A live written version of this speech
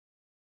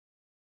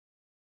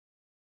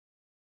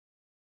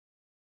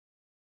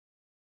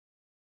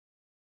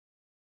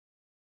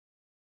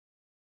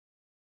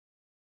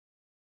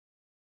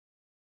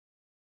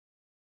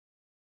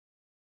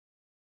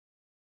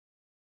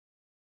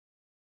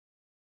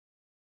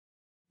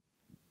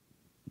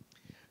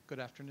Good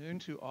afternoon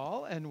to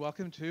all, and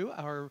welcome to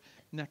our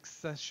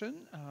next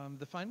session,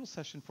 the final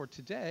session for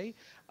today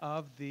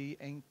of the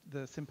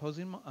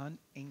Symposium on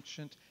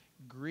Ancient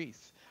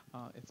Greece.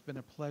 It's been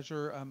a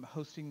pleasure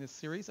hosting this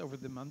series over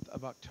the month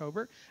of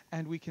October,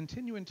 and we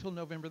continue until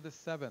November the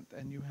 7th,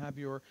 and you have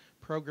your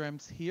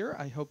programs here.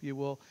 I hope you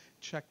will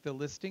check the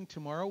listing.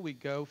 Tomorrow we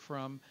go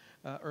from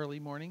early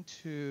morning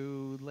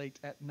to late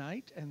at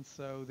night, and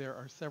so there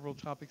are several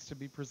topics to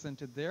be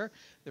presented there.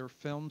 There are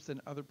films and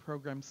other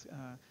programs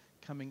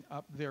coming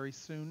up very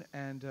soon,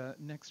 and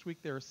next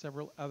week there are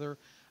several other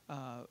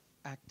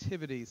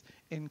activities,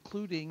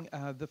 including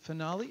the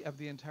finale of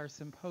the entire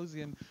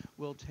symposium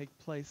will take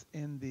place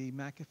in the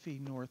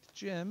McAfee North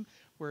Gym,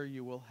 where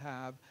you will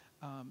have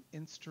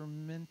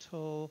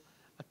instrumental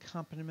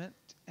accompaniment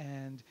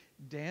and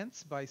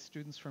dance by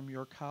students from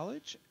your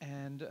college,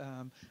 and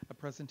a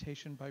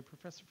presentation by a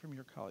professor from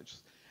your college.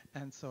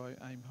 And so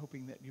I'm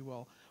hoping that you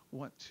all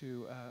want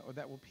to, or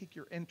that will pique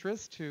your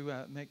interest to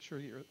make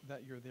sure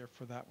that you're there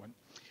for that one.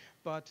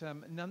 But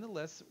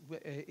nonetheless,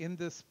 in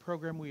this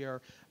program, we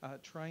are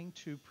trying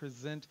to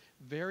present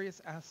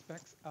various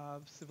aspects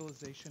of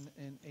civilization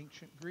in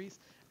ancient Greece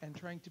and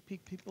trying to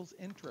pique people's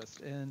interest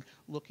in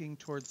looking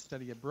towards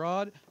study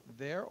abroad,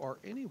 there or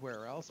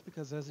anywhere else,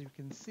 because as you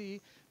can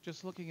see,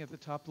 just looking at the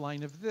top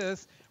line of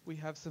this, we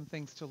have some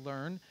things to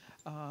learn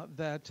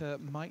that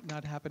might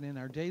not happen in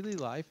our daily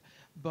life,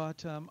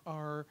 but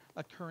are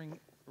occurring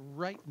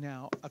right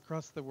now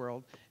across the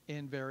world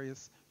in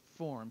various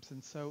forms.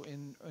 And so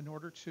in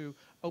order to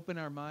open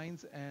our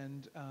minds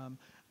and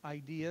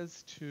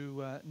ideas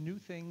to new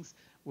things,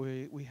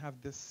 we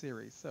have this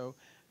series. So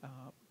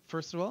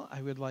first of all,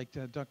 I would like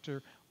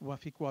Dr.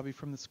 Wafik Wabi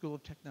from the School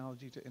of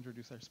Technology to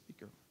introduce our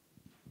speaker.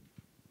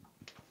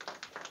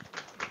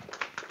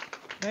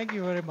 Thank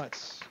you very much.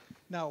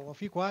 Now,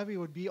 Wafik Wabi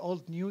would be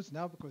old news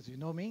now because you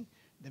know me.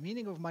 The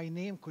meaning of my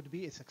name could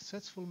be a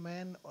successful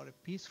man or a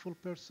peaceful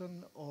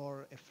person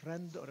or a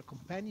friend or a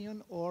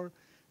companion or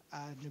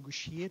a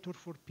negotiator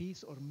for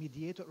peace or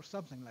mediator or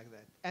something like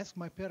that. Ask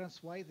my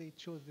parents why they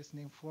chose this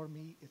name for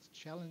me. It's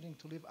challenging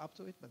to live up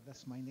to it, but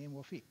that's my name,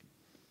 Wafik.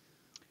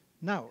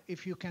 Now,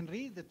 if you can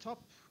read the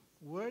top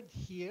word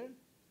here,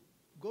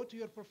 go to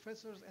your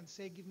professors and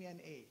say, give me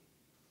an A.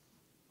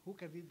 Who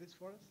can read this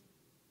for us?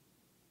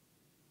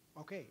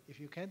 Okay, if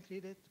you can't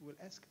read it, we'll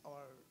ask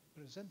our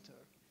presenter,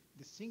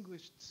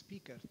 distinguished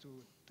speaker,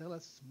 to tell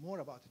us more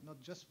about it, not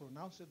just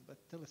pronounce it, but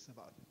tell us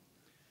about it.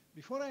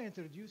 Before I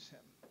introduce him,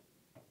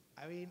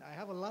 I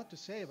have a lot to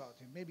say about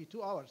him, maybe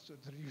 2 hours to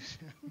introduce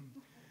him.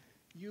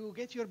 You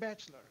get your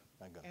bachelor,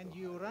 and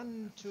you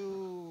run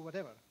to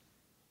whatever.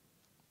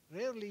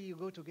 Rarely you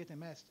go to get a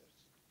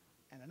master's,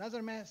 and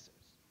another master's,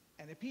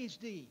 and a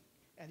PhD,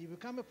 and you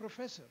become a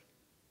professor.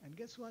 And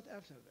guess what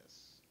after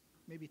this?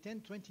 Maybe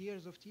 10, 20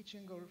 years of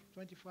teaching, or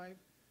 25,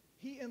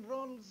 he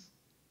enrolls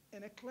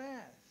in a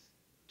class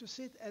to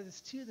sit as a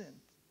student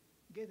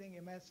getting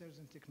a master's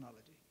in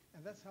technology.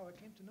 And that's how I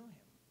came to know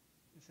him.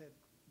 He said,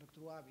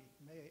 Dr. Wabi,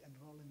 may I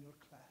enroll in your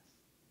class?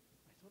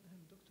 I told him,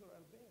 Dr.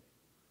 Albear.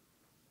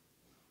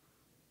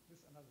 This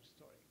is another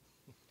story.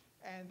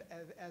 And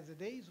as the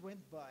days went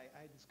by,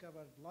 I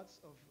discovered lots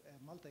of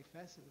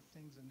multifaceted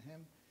things in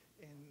him,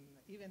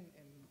 even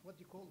in what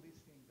do you call these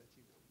things that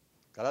you do?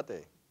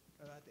 Karate.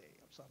 Karate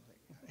or something.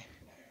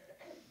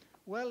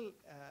 Well,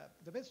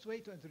 the best way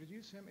to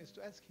introduce him is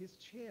to ask his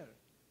chair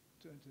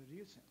to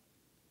introduce him.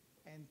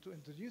 And to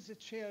introduce the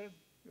chair,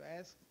 you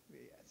ask the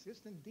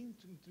assistant dean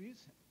to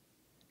introduce him.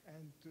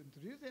 And to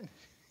introduce him,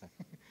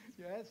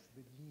 you ask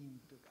the dean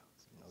to come.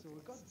 Okay. So we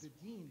got the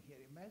dean here.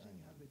 Imagine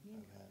you have the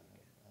dean.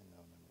 I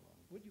know number one.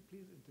 Would you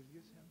please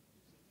introduce him?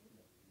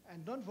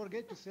 And don't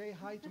forget to say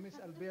hi to Miss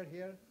Albear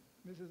here.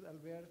 Mrs.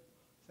 Albear,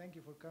 thank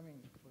you for coming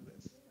for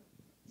this.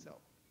 So.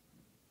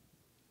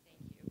 Thank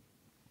you.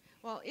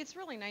 Well, it's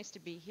really nice to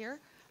be here.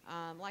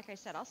 Like I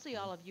said, I'll see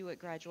all of you at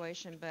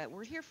graduation, but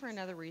we're here for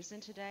another reason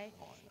today.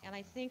 And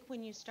I think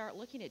when you start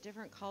looking at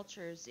different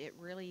cultures, it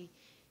really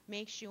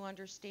makes you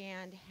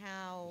understand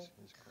how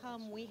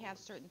come we have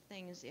certain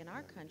things in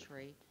our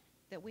country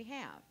that we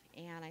have.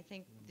 And I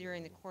think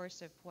during the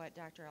course of what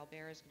Dr.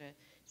 Albear is going to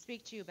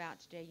speak to you about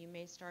today, you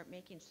may start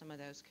making some of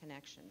those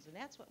connections. And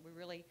that's what we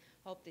really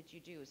hope that you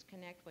do, is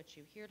connect what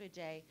you hear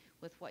today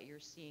with what you're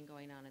seeing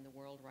going on in the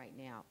world right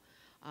now.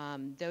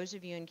 Those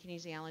of you in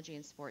kinesiology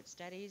and sports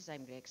studies, I'm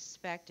going to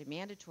expect a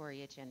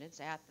mandatory attendance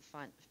at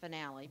the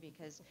finale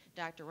because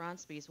Dr.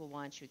 Ronspies will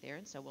want you there,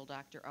 and so will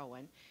Dr.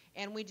 Owen.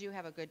 And we do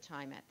have a good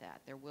time at that.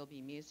 There will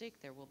be music,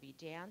 there will be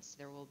dance,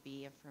 there will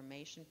be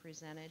information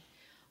presented,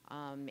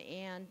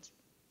 and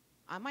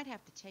I might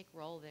have to take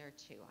roll there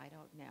too. I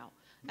don't know.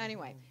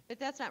 Anyway, but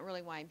that's not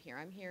really why I'm here.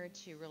 I'm here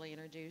to really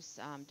introduce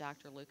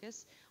Dr.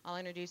 Lucas. I'll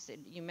introduce,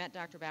 you met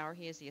Dr. Bauer.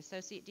 He is the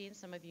Associate Dean.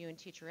 Some of you in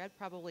Teacher Ed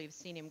probably have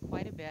seen him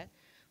quite a bit,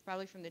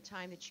 probably from the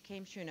time that you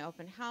came to an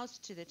open house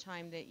to the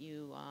time that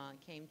you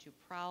came to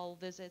prowl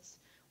visits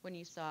when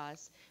you saw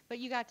us. But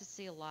you got to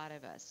see a lot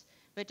of us.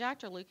 But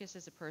Dr. Lucas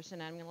is a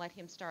person, I'm going to let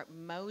him start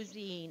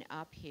moseying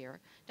up here.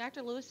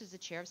 Dr. Lewis is the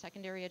chair of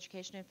Secondary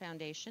Education and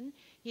Foundation.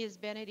 He has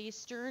been at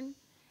Eastern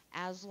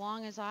as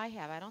long as I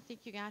have. I don't think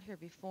you got here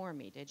before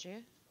me, did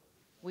you?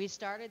 We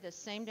started the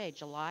same day,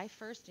 July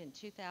 1st in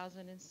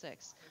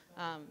 2006.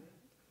 Hmm?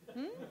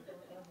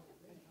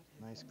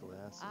 Nice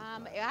glasses.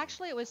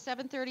 Actually, it was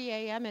 7:30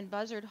 a.m. and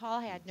Buzzard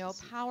Hall had no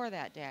power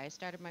that day. I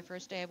started my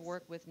first day of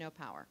work with no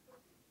power.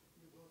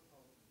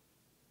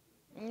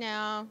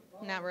 No,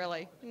 not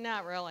really.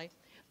 Not really.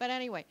 But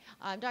anyway,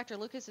 Dr.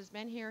 Lucas has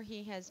been here.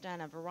 He has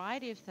done a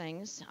variety of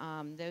things.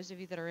 Those of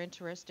you that are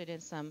interested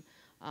in some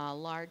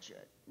large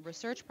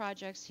research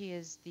projects, he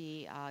is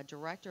the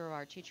director of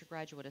our Teacher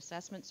Graduate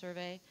Assessment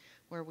Survey,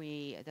 where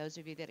those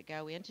of you that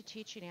go into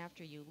teaching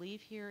after you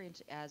leave here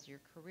as your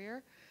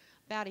career,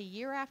 about a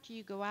year after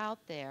you go out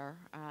there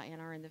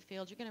and are in the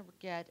field, you're going to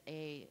get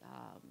a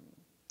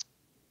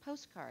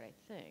postcard, I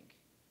think.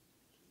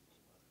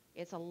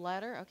 It's a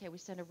letter. Okay, we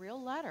send a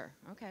real letter.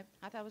 Okay,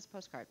 I thought it was a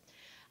postcard.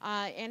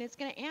 And it's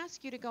going to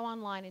ask you to go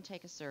online and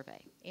take a survey.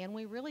 And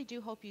we really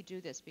do hope you do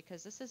this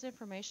because this is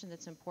information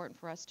that's important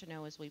for us to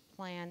know as we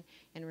plan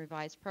and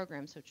revise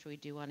programs, which we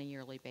do on a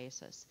yearly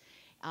basis.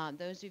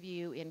 Those of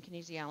you in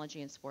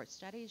kinesiology and sports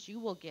studies, you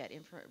will get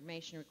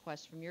information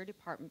requests from your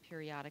department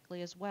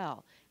periodically as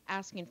well,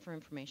 asking for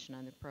information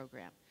on the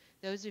program.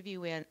 Those of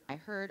you in, I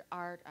heard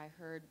art, I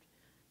heard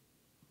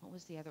what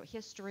was the other,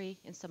 history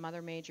and some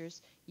other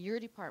majors,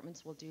 your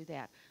departments will do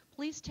that.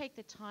 Please take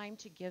the time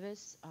to give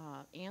us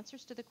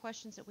answers to the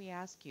questions that we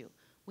ask you.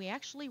 We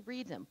actually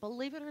read them.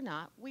 Believe it or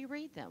not, we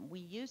read them. We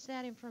use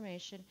that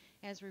information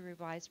as we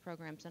revise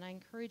programs, and I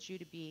encourage you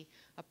to be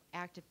an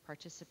active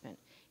participant.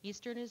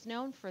 Eastern is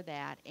known for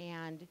that,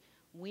 and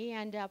we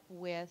end up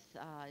with,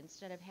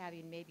 instead of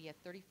having maybe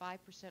a 35%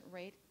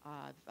 rate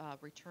of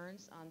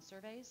returns on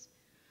surveys,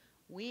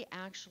 we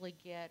actually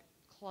get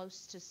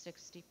close to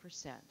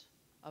 60%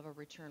 of a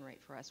return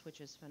rate for us, which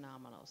is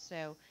phenomenal.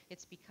 So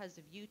it's because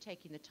of you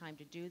taking the time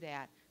to do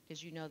that,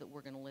 because you know that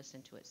we're going to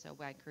listen to it. So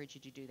I encourage you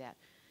to do that.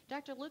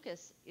 Dr.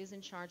 Lucas is in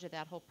charge of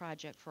that whole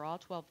project for all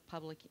 12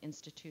 public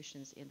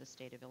institutions in the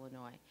state of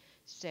Illinois.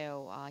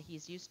 So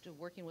he's used to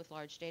working with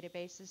large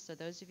databases. So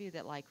those of you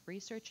that like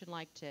research and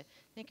like to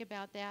think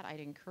about that, I'd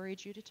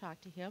encourage you to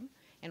talk to him.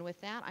 And with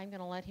that, I'm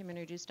going to let him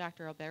introduce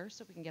Dr. Albear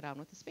so we can get on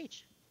with the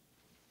speech.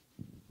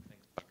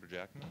 Thanks, Dr.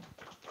 Jackman.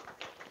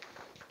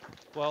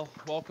 Well,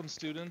 welcome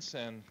students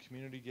and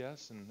community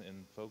guests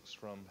and folks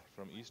from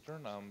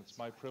Eastern. It's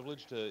my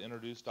privilege to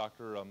introduce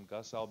Dr.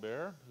 Gus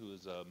Albear, who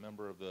is a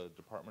member of the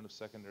Department of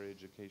Secondary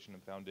Education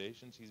and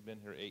Foundations. He's been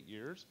here 8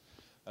 years.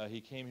 He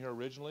came here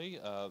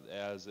originally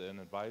as an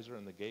advisor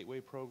in the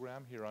Gateway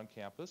program here on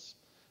campus.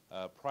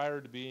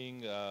 Prior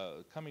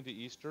to coming to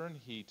Eastern,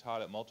 he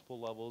taught at multiple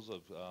levels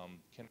of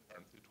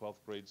kindergarten through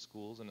 12th grade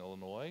schools in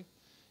Illinois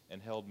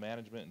and held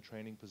management and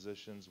training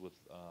positions with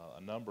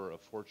a number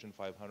of Fortune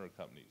 500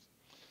 companies.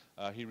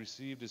 He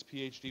received his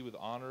PhD with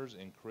honors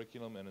in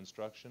curriculum and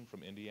instruction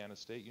from Indiana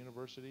State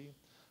University,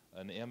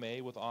 an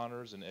MA with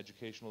honors in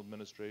educational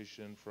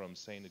administration from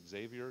St.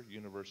 Xavier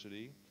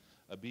University,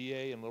 a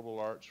BA in liberal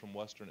arts from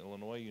Western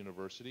Illinois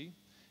University,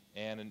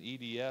 and an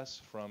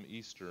EDS from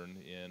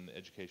Eastern in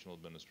educational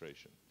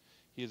administration.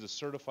 He is a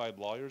certified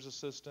lawyer's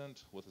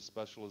assistant with a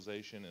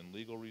specialization in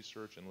legal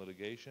research and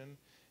litigation,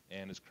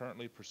 and is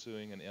currently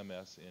pursuing an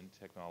MS in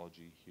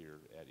technology here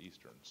at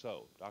Eastern.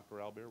 So, Dr.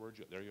 Albear,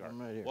 there you are.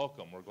 I'm right here.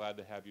 Welcome. We're glad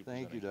to have you.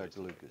 Thank you, presenting Dr.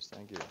 today. Lucas.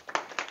 Thank you.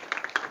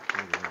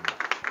 Thank you very much.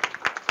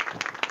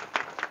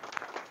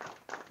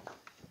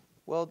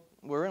 Well,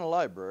 we're in a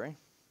library,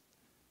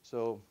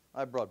 so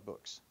I brought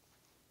books.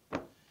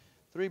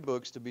 3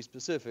 books to be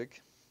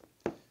specific.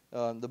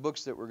 The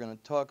books that we're going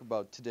to talk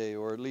about today,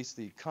 or at least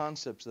the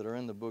concepts that are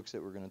in the books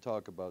that we're going to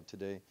talk about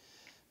today,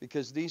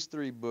 because these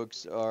 3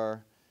 books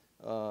are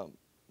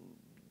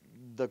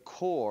the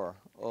core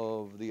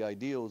of the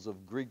ideals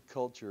of Greek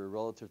culture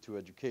relative to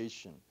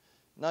education,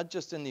 not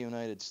just in the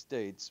United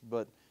States,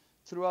 but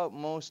throughout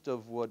most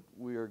of what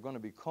we are going to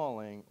be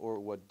calling, or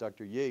what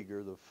Dr.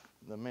 Yeager,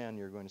 the man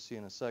you're going to see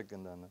in a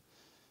second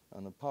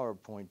on the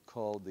PowerPoint,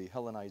 called the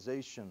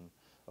Hellenization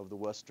of the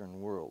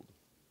Western world.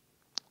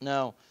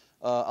 Now,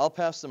 I'll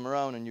pass them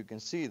around and you can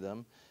see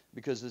them,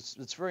 because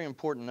it's very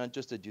important not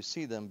just that you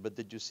see them, but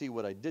that you see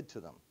what I did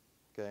to them,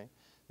 okay?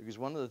 Because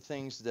one of the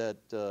things that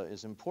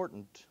is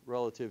important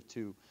relative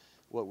to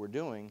what we're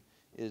doing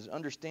is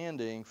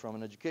understanding from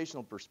an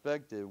educational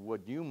perspective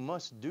what you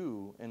must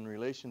do in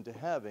relation to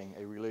having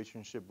a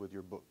relationship with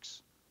your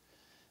books.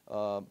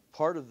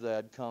 Part of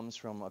that comes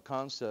from a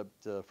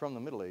concept from the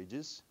Middle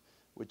Ages,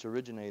 which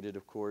originated,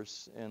 of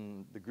course,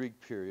 in the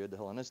Greek period, the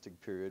Hellenistic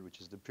period,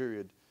 which is the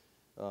period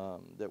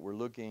that we're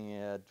looking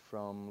at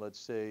from, let's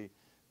say,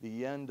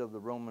 the end of the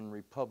Roman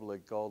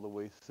Republic all the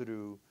way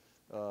through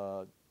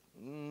to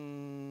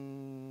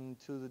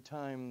the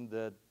time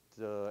that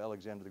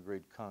Alexander the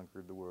Great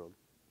conquered the world.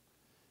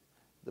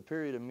 The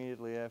period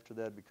immediately after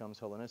that becomes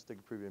Hellenistic.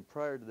 The period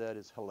prior to that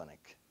is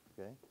Hellenic.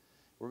 Okay?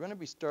 We're going to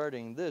be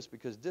starting this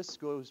because this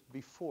goes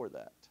before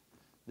that.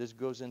 This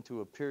goes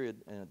into a period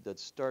that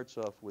starts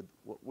off with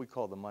what we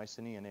call the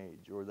Mycenaean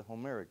age, or the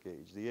Homeric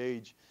age, the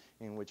age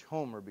in which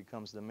Homer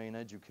becomes the main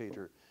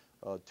educator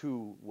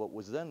to what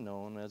was then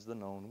known as the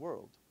known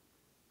world.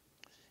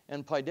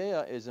 And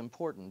Paideia is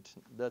important.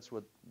 That's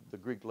what the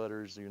Greek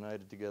letters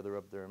united together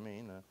up there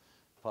mean.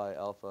 Pi,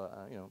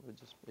 alpha, you know,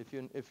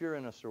 if you're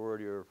in a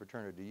sorority or a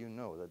fraternity, you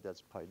know that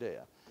that's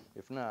Paideia.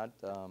 If not,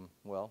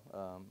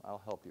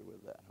 I'll help you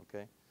with that,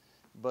 okay?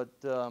 But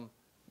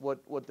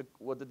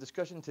what the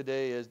discussion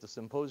today is, the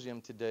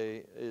symposium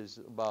today is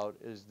about,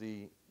 is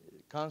the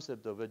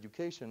concept of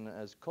education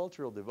as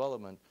cultural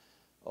development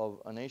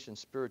of a nation's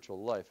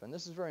spiritual life. And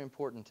this is very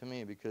important to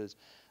me because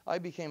I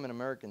became an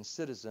American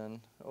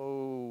citizen,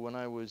 when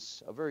I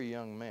was a very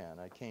young man.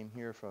 I came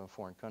here from a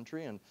foreign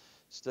country and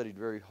studied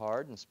very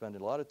hard and spent a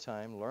lot of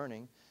time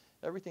learning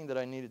everything that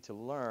I needed to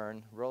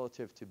learn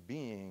relative to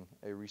being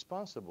a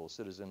responsible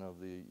citizen of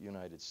the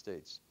United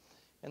States.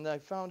 And I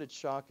found it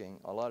shocking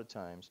a lot of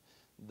times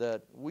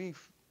that we,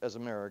 as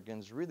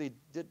Americans, really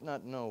did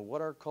not know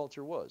what our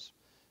culture was.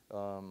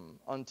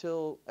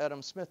 Until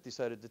Adam Smith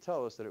decided to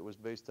tell us that it was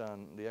based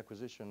on the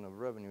acquisition of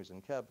revenues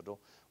and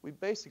capital. We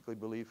basically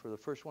believed for the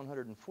first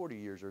 140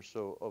 years or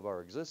so of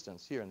our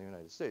existence here in the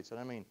United States, and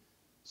I mean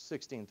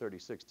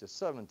 1636 to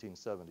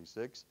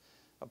 1776,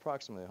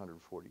 approximately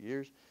 140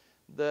 years,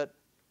 that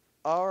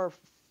our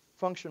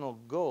functional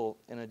goal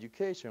in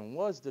education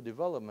was the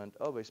development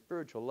of a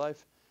spiritual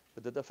life,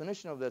 but the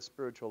definition of that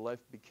spiritual life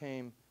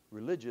became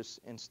religious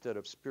instead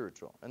of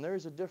spiritual. And there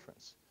is a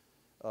difference.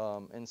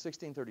 In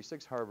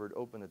 1636, Harvard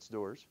opened its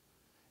doors,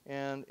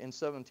 and in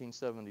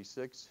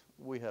 1776,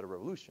 we had a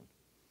revolution.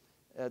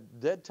 At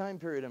that time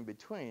period in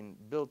between,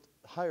 built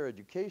higher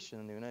education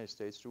in the United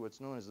States through what's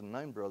known as the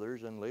Nine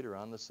Brothers, and later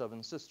on the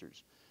Seven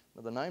Sisters.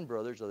 Now, the Nine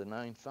Brothers are the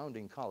 9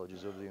 founding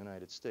colleges of the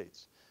United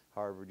States: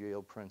 Harvard,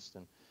 Yale,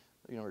 Princeton,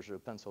 University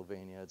of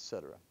Pennsylvania,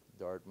 etc.,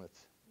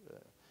 Dartmouth,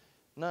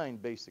 9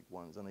 basic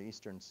ones on the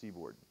eastern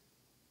seaboard.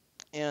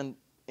 And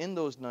in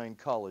those 9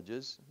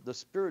 colleges, the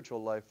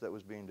spiritual life that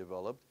was being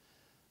developed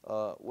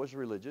was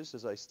religious,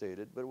 as I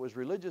stated, but it was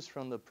religious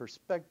from the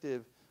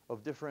perspective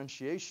of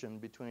differentiation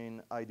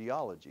between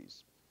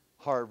ideologies.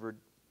 Harvard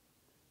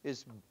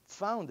is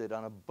founded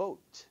on a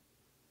boat,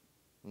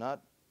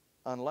 not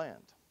on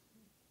land.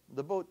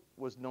 The boat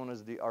was known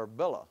as the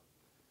Arbella,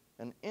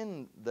 and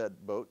in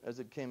that boat, as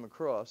it came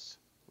across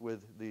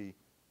with the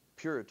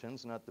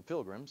Puritans, not the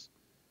Pilgrims,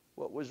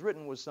 what was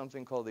written was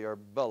something called the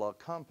Arbella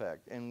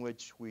Compact, in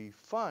which we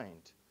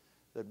find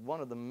that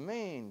one of the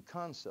main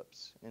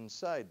concepts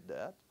inside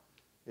that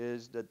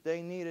is that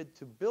they needed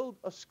to build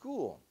a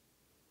school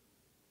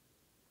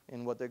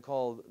in what they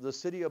called the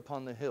city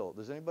upon the hill.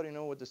 Does anybody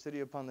know what the city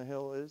upon the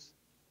hill is?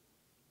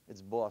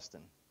 It's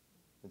Boston.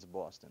 It's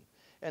Boston.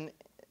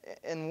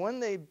 And when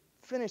they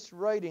finished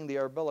writing the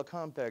Arbella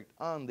Compact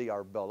on the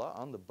Arbella,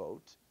 on the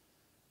boat,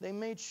 they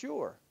made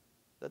sure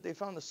that they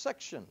found a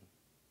section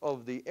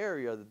of the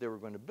area that they were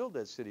going to build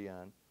that city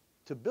on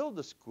to build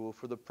a school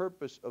for the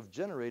purpose of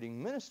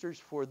generating ministers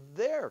for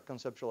their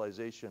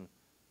conceptualization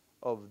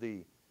of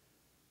the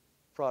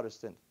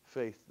Protestant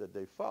faith that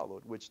they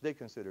followed, which they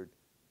considered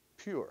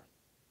pure.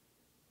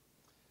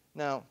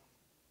 Now,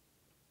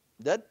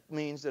 that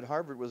means that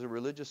Harvard was a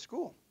religious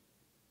school.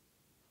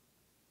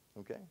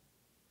 Okay?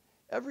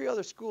 Every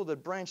other school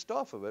that branched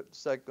off of it,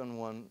 second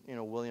one,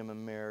 William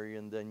and Mary,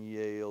 and then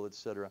Yale,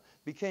 etc.,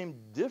 became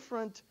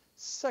different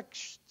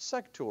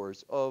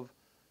sectors of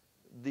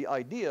the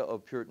idea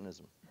of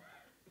Puritanism.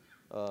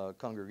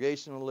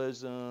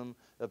 Congregationalism,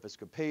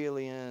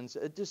 Episcopalians,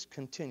 it just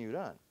continued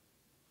on.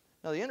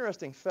 Now, the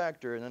interesting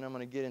factor, and then I'm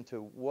going to get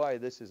into why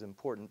this is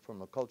important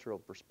from a cultural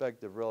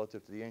perspective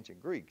relative to the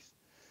ancient Greeks.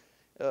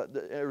 A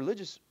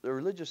religious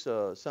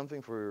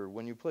something for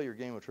when you play your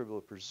game of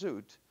Trivial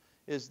Pursuit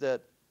is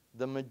that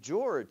the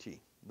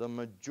majority,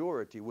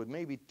 with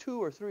maybe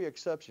 2 or 3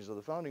 exceptions of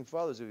the founding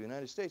fathers of the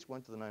United States,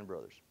 went to the Nine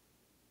Brothers.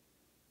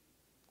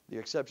 The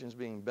exceptions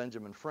being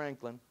Benjamin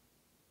Franklin,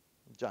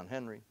 John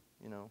Henry,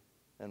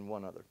 and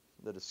one other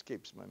that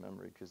escapes my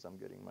memory because I'm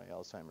getting my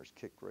Alzheimer's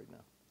kick right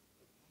now.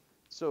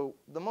 So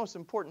the most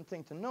important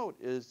thing to note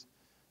is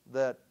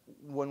that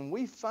when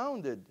we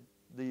founded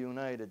the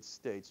United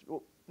States,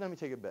 let me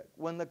take it back.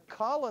 When the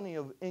colony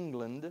of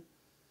England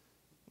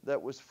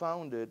that was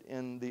founded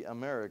in the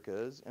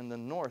Americas, in the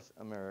North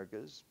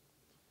Americas,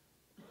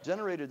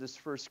 generated its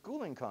first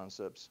schooling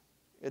concepts,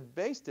 it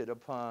based it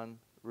upon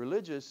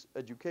religious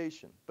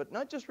education. But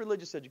not just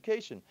religious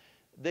education.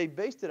 They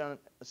based it on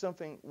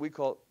something we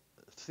call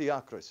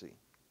theocracy.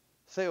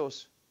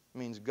 Theos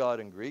means God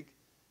in Greek,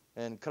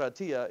 and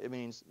kratia, it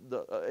means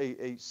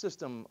a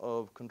system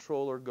of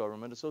control or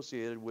government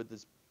associated with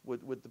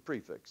the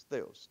prefix,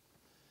 theos.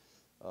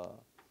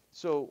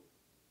 So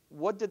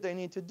what did they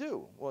need to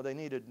do? Well, they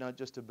needed not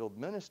just to build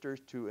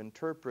ministers to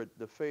interpret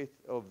the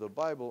faith of the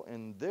Bible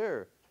in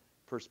their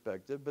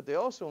perspective, but they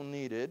also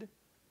needed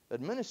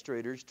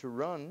administrators to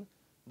run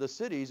the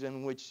cities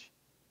in which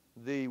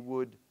they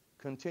would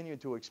continue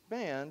to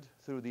expand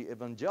through the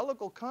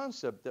evangelical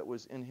concept that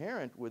was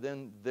inherent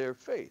within their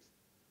faith.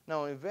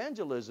 Now,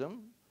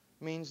 evangelism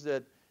means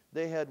that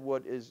they had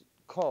what is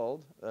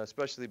called,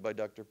 especially by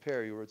Dr.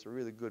 Perry, who writes a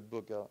really good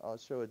book. I'll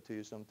show it to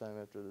you sometime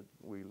after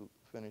we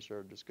finish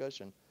our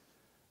discussion.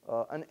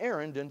 An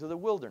errand into the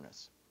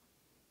wilderness.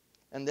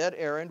 And that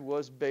errand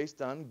was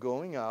based on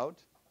going out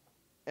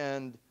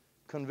and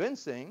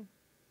convincing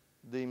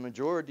the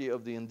majority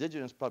of the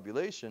indigenous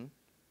population,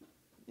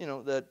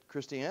 that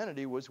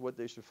Christianity was what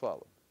they should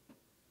follow.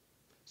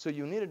 So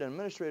you needed an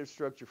administrative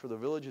structure for the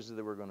villages that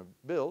they were going to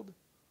build,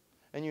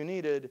 and you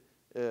needed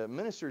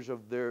ministers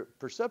of their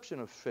perception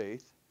of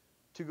faith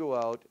to go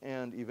out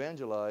and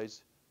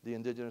evangelize the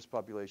indigenous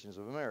populations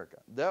of America.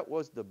 That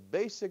was the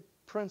basic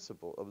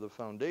principle of the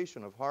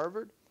foundation of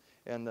Harvard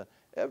and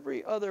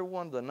every other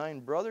one of the 9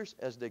 brothers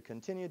as they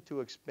continued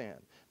to expand.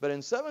 But in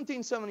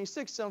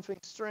 1776, something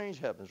strange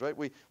happens, right?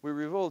 We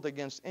revolt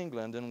against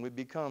England and we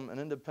become an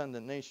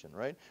independent nation,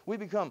 right? We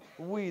become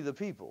we the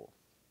people.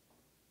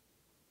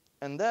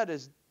 And that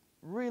is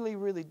really,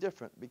 really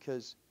different,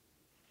 because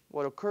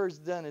what occurs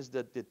then is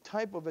that the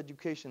type of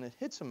education that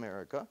hits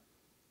America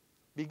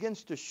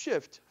begins to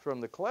shift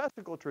from the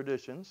classical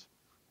traditions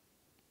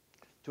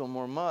to a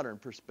more modern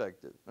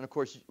perspective. And of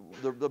course,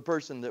 the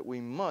person that we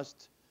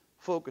must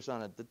focus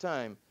on at the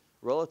time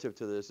relative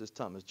to this is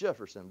Thomas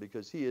Jefferson,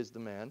 because he is the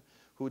man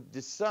who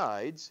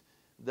decides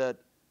that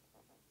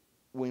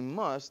we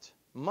must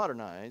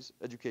modernize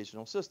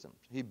educational systems.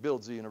 He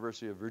builds the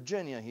University of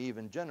Virginia. He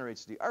even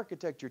generates the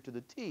architecture to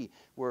the T,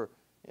 where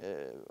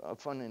a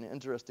fun and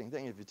interesting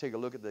thing, if you take a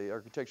look at the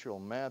architectural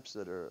maps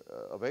that are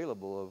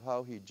available of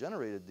how he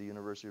generated the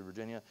University of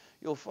Virginia,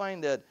 you'll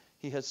find that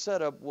he has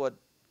set up what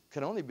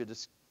can only be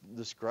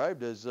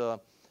described as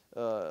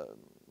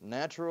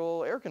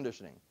natural air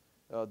conditioning.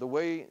 The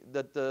way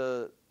that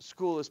the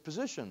school is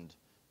positioned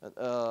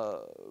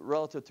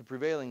relative to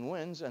prevailing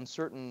winds, and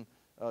certain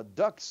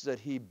ducts that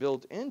he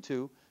built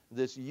into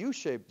this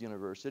U-shaped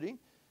university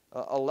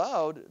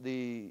allowed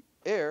the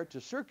air to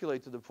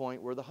circulate to the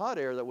point where the hot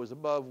air that was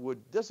above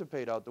would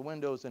dissipate out the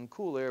windows and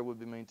cool air would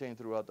be maintained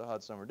throughout the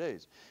hot summer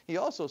days. He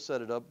also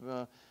set it up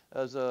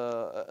as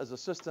a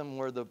system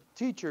where the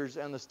teachers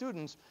and the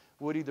students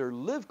would either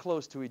live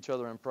close to each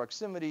other in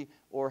proximity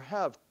or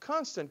have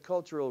constant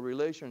cultural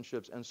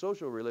relationships and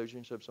social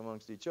relationships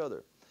amongst each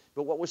other.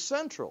 But what was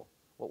central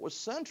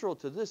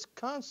to this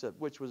concept,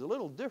 which was a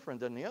little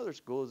different than the other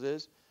schools,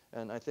 is,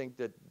 and I think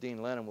that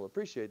Dean Lanham will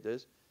appreciate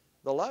this,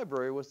 the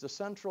library was the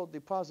central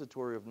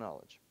depository of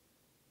knowledge.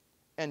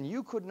 And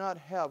you could not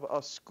have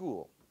a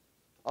school,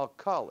 a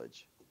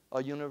college,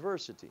 a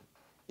university,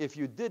 if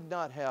you did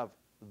not have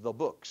the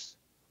books.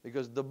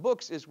 Because the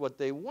books is what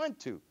they went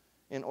to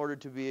in order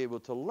to be able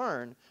to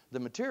learn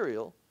the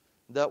material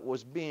that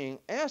was being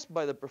asked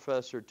by the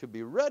professor to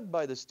be read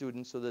by the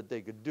students so that they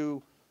could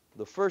do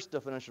the first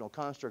definitional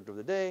construct of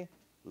the day,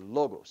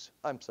 logos.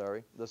 I'm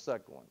sorry, the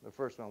second one. The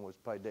first one was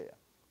Paideia.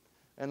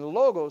 And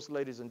logos,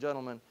 ladies and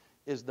gentlemen,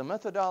 is the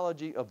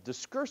methodology of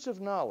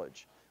discursive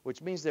knowledge,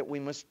 which means that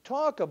we must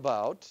talk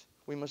about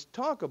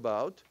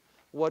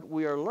what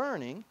we are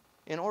learning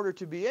in order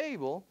to be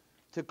able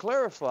to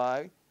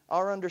clarify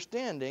our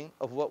understanding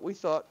of what we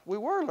thought we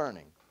were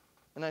learning.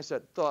 And I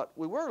said thought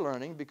we were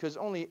learning because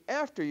only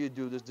after you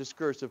do this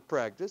discursive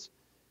practice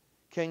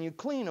can you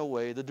clean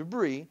away the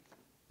debris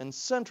and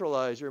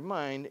centralize your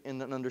mind in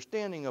an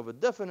understanding of a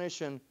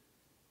definition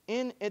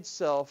in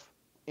itself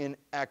in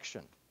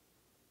action.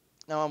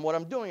 Now, what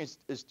I'm doing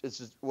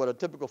is what a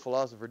typical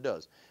philosopher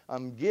does.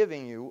 I'm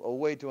giving you a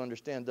way to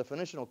understand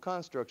definitional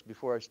constructs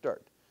before I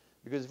start.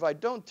 Because if I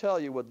don't tell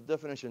you what the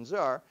definitions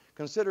are,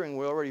 considering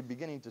we're already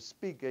beginning to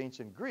speak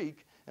ancient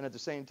Greek, and at the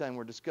same time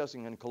we're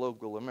discussing in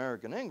colloquial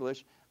American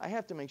English, I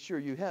have to make sure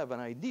you have an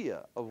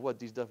idea of what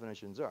these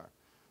definitions are.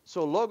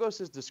 So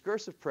logos is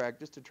discursive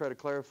practice to try to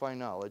clarify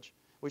knowledge,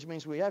 which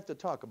means we have to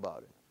talk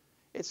about it.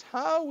 It's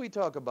how we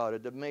talk about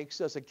it that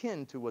makes us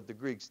akin to what the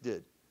Greeks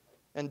did,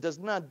 and does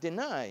not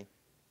deny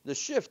the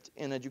shift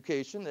in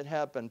education that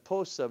happened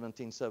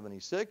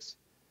post-1776.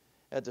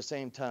 At the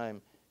same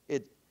time,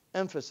 it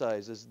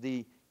emphasizes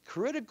the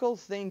critical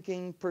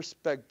thinking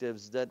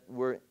perspectives that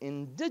were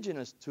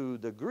indigenous to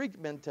the Greek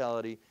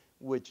mentality,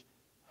 which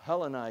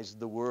Hellenized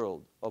the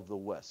world of the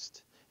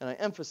West. And I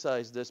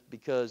emphasize this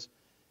because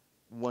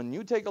when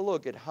you take a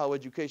look at how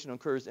education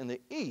occurs in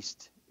the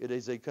East, it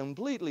is a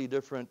completely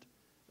different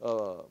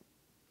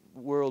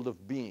world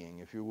of being,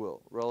 if you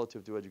will,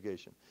 relative to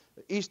education.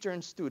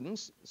 Eastern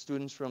students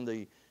from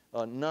the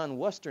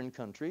non-Western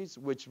countries,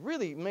 which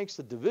really makes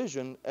the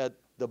division at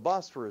the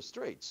Bosphorus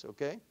Straits,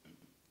 okay?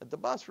 At the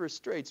Bosphorus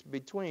Straits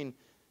between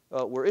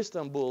where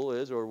Istanbul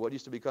is, or what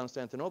used to be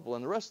Constantinople,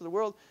 and the rest of the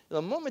world, the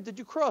moment that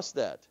you cross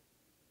that,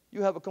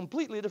 you have a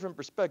completely different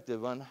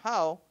perspective on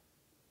how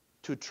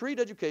to treat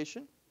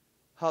education,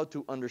 how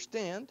to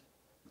understand,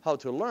 how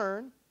to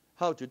learn,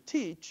 how to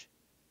teach,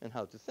 and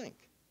how to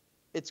think.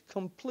 It's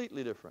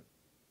completely different.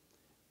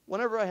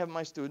 Whenever I have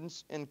my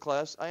students in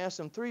class, I ask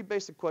them 3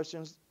 basic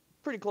questions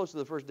pretty close to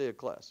the first day of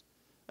class.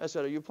 I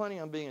said, are you planning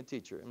on being a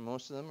teacher? And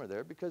most of them are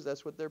there because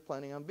that's what they're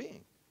planning on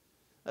being.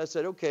 I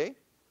said, okay,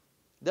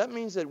 that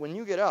means that when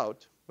you get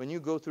out, when you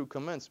go through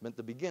commencement,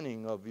 the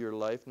beginning of your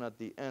life, not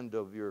the end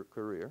of your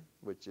career,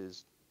 which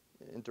is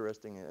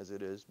interesting as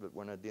it is, but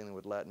we're not dealing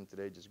with Latin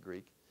today, just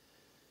Greek,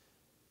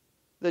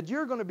 that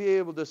you're going to be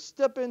able to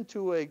step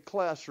into a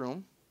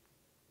classroom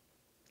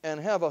and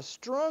have a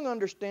strong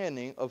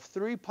understanding of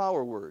 3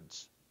 power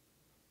words.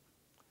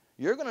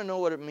 You're going to know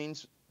what it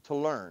means to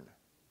learn,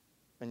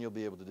 and you'll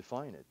be able to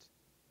define it.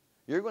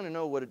 You're going to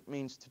know what it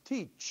means to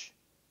teach,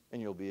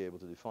 and you'll be able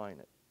to define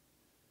it.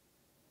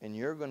 And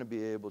you're going to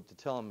be able to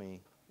tell me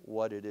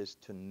what it is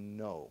to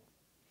know.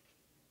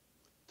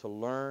 To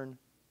learn,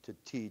 to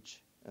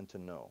teach, and to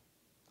know.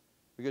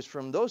 Because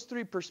from those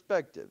 3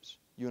 perspectives,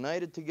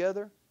 united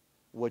together,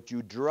 what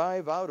you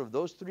drive out of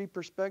those 3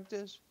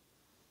 perspectives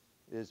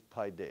is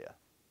Paideia.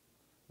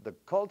 The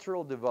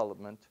cultural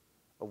development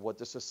of what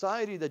the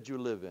society that you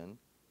live in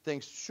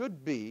thinks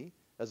should be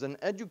as an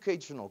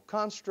educational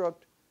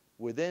construct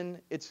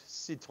within its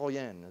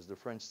citoyens, as the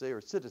French say,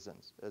 or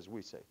citizens, as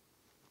we say.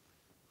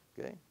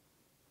 Okay?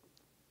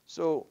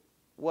 So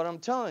what I'm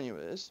telling you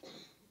is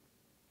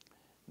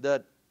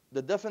that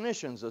the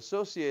definitions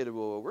associated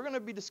with what we're going to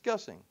be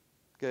discussing,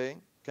 okay,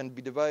 can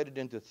be divided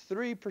into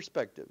 3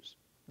 perspectives.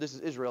 This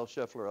is Israel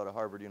Scheffler out of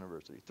Harvard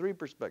University. 3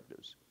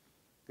 perspectives,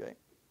 okay?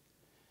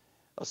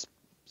 A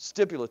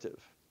stipulative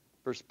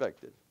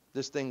perspective.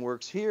 This thing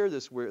works here,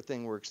 this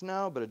thing works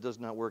now, but it does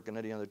not work in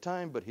any other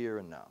time but here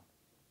and now.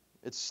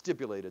 It's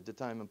stipulated to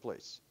time and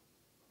place.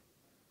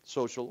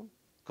 Social,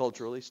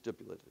 culturally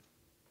stipulated.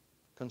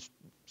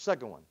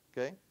 Second one,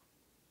 okay?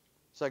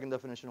 Second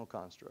definitional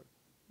construct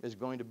is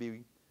going to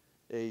be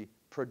a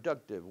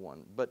productive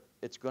one, but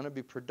it's going to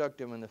be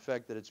productive in the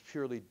fact that it's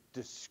purely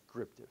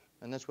descriptive,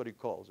 and that's what he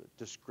calls it,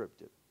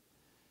 descriptive.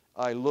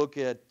 I look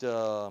at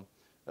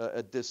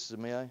this,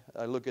 may I?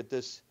 I look at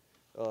this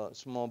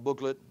small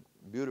booklet,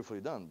 beautifully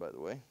done, by the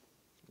way,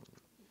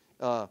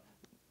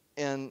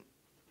 and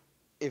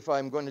if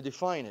I'm going to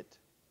define it,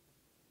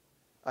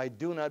 I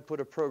do not put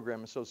a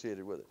program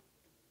associated with it.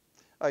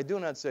 I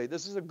do not say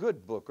this is a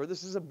good book or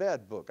this is a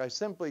bad book. I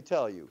simply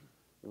tell you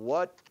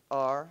what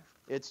are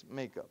its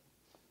makeup,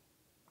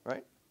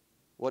 right?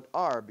 What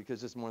are,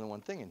 because there's more than one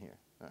thing in here,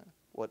 right?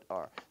 What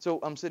are. So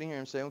I'm sitting here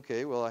and saying,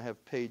 okay, well, I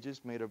have pages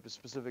made of a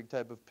specific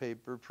type of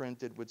paper,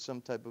 printed with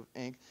some type of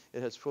ink.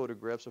 It has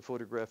photographs. A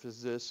photograph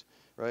is this,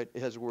 right?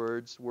 It has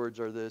words.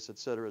 Words are this, et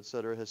cetera, et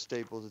cetera. It has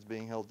staples. It's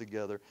being held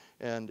together.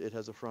 And it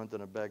has a front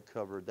and a back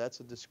cover. That's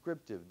a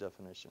descriptive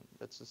definition.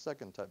 That's the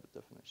second type of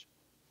definition.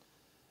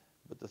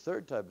 But the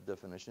third type of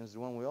definition is the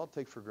one we all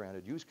take for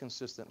granted, use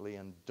consistently,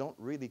 and don't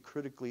really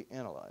critically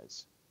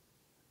analyze.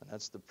 And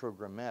that's the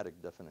programmatic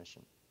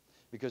definition.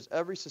 Because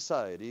every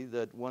society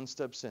that one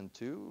steps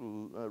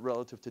into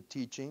relative to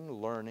teaching,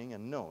 learning,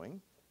 and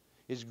knowing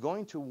is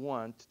going to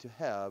want to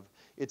have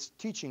its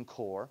teaching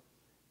core,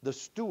 the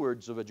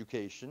stewards of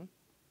education,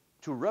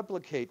 to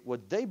replicate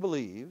what they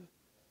believe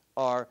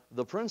are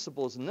the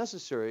principles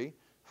necessary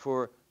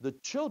for the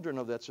children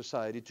of that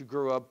society to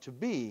grow up to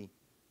be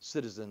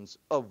citizens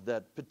of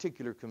that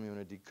particular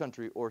community,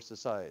 country, or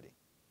society.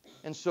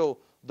 And so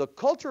the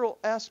cultural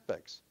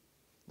aspects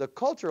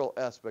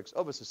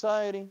of a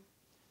society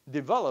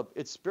develop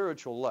its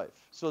spiritual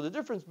life. So the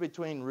difference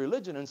between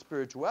religion and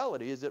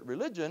spirituality is that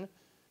religion,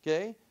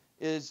 okay,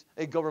 is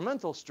a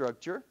governmental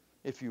structure,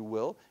 if you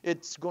will.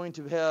 It's going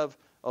to have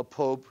a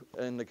pope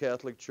in the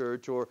Catholic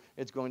Church, or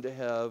it's going to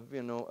have,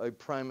 you know, a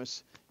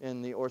primus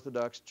in the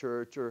Orthodox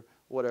Church, or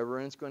whatever,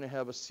 and it's going to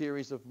have a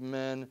series of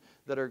men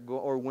that are,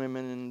 or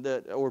women, and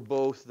that, or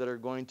both, that are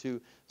going to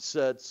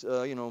set,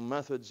 you know,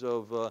 methods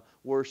of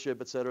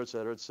worship, et cetera, et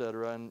cetera, et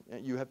cetera, and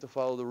you have to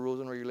follow the rules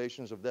and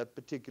regulations of that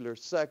particular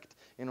sect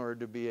in order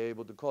to be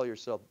able to call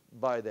yourself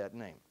by that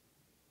name.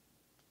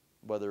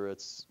 Whether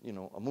it's, you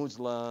know, a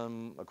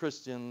Muslim, a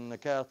Christian, a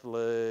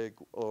Catholic,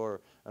 or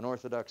an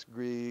Orthodox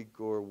Greek,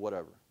 or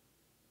whatever.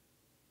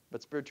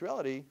 But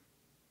spirituality,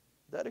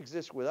 that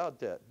exists without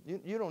that.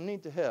 You don't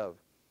need to have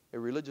a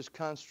religious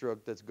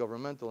construct that's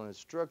governmental in its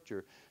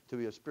structure to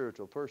be a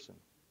spiritual person.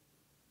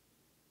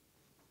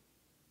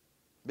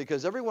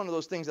 Because every one of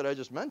those things that I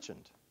just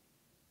mentioned,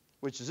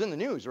 which is in the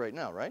news right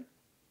now, right?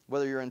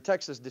 Whether you're in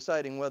Texas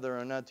deciding whether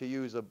or not to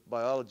use a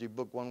biology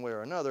book one way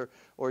or another,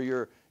 or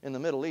you're in the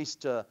Middle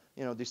East, you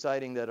know,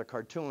 deciding that a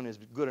cartoon is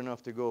good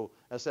enough to go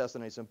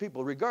assassinate some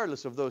people.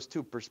 Regardless of those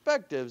two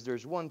perspectives,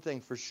 there's one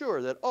thing for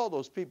sure that all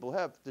those people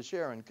have to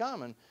share in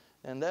common,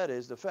 and that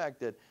is the fact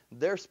that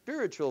their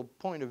spiritual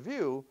point of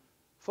view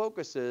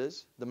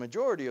focuses, the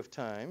majority of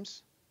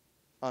times,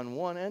 on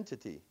one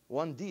entity,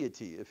 one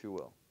deity, if you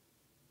will.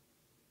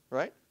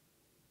 Right?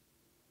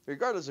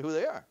 Regardless of who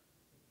they are.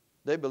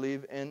 They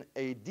believe in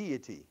a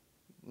deity,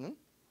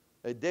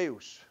 a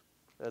deus.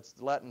 That's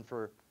Latin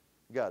for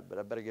God, but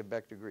I better get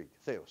back to Greek,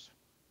 theos.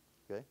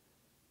 Okay?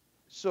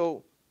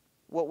 So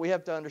what we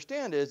have to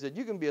understand is that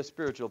you can be a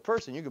spiritual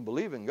person. You can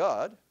believe in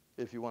God,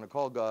 if you want to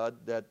call God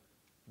that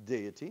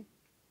deity,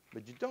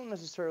 but you don't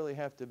necessarily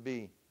have to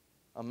be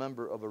a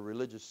member of a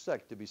religious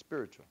sect to be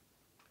spiritual.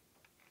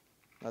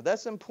 Now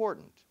that's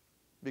important,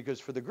 because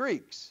for the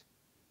Greeks,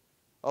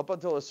 up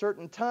until a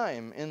certain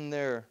time in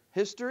their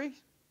history,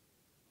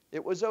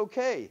 It was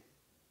okay.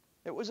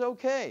 It was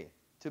okay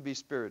to be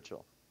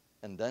spiritual.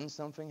 And then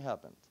something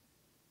happened.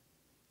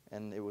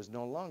 And it was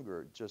no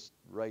longer just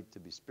right to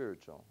be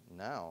spiritual.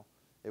 Now,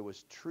 it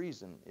was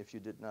treason if you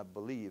did not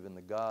believe in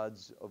the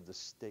gods of the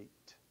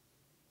state.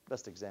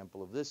 Best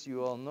example of this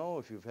you all know.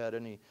 If you've had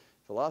any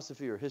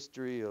philosophy or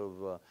history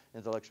of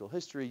intellectual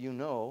history, you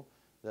know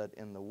that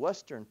in the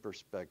Western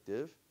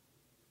perspective,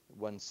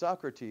 when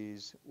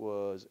Socrates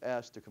was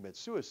asked to commit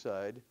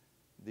suicide,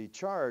 the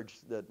charge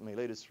that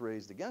Meletus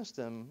raised against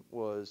him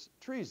was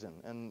treason.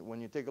 And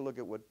when you take a look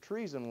at what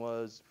treason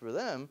was for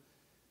them,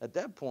 at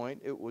that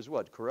point, it was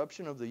what?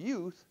 Corruption of the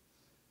youth,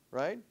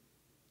 right?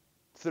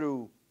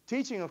 Through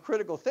teaching of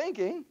critical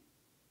thinking,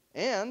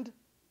 and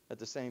at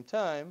the same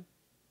time,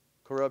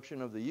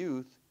 corruption of the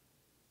youth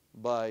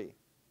by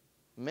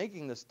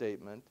making the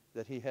statement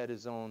that he had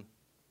his own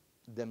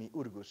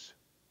demiurgus,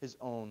 his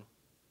own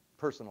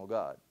personal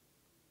God.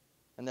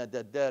 And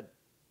that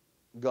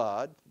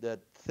God, that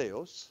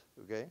theos,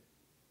 okay,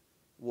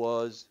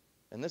 was,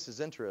 and this is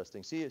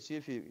interesting. See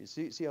if you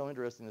see how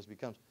interesting this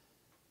becomes.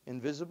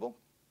 Invisible,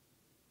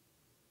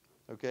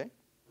 okay,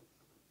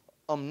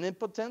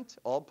 omnipotent,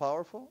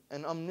 all-powerful,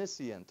 and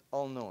omniscient,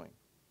 all-knowing.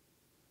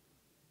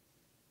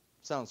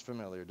 Sounds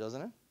familiar,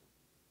 doesn't it?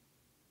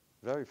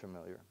 Very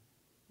familiar.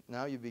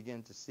 Now you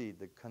begin to see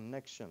the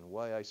connection,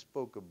 why I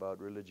spoke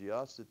about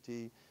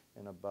religiosity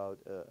and about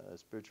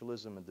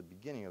spiritualism at the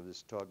beginning of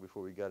this talk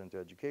before we got into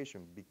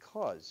education,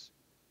 because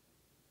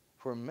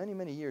for many,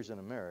 many years in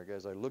America,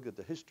 as I look at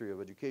the history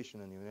of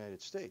education in the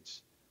United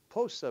States,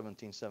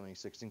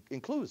 post-1776,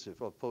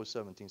 inclusive of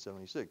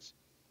post-1776,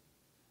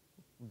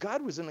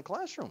 God was in the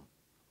classroom.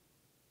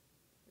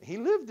 He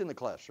lived in the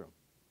classroom.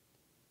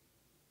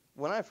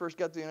 When I first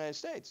got to the United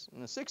States in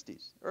the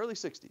 60s, early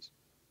 60s,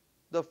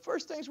 the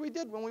first things we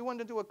did when we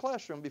went into a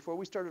classroom before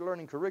we started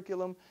learning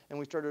curriculum and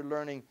we started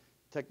learning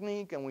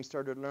technique and we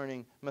started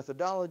learning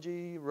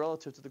methodology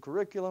relative to the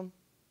curriculum,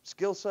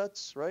 skill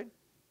sets, right?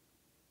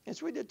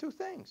 Is we did two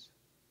things.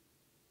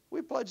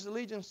 We pledged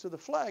allegiance to the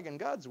flag, and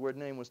God's word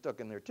name was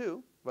stuck in there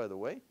too, by the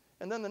way.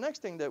 And then the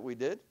next thing that we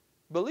did,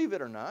 believe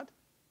it or not,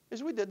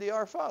 is we did the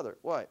Our Father.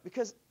 Why?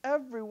 Because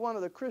every one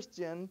of the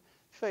Christian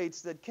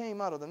faiths that came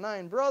out of the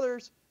 9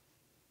 brothers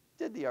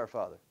did the Our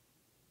Father.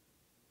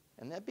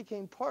 And that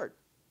became part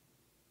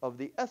of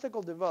the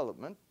ethical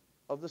development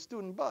of the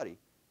student body.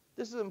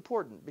 This is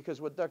important because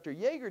what Dr.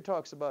 Yeager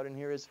talks about in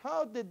here is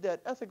how did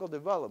that ethical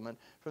development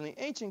from the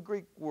ancient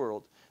Greek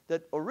world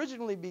that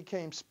originally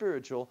became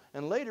spiritual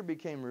and later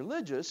became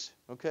religious,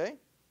 okay,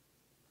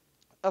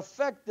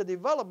 affect the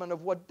development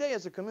of what they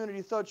as a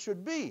community thought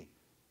should be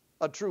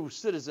a true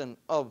citizen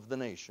of the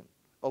nation,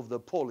 of the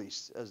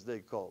polis, as they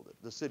called it,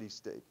 the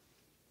city-state.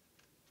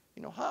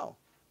 You know, how?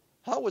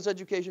 How was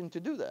education to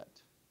do that?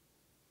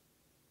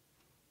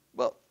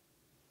 Well,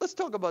 let's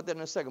talk about that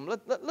in a second.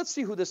 Let's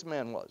see who this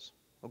man was,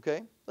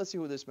 okay? Let's see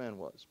who this man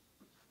was.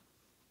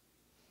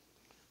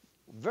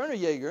 Werner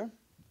Jaeger,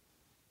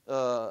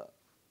 a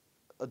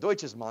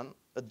Deutsches Mann,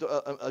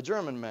 a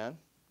German man,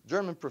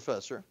 German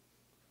professor,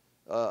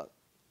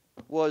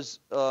 was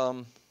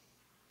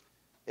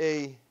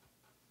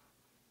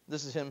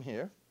this is him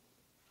here,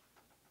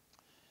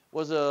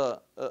 was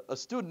a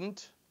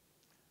student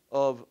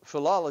of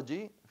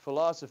philology,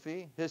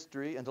 philosophy,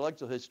 history,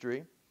 intellectual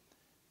history,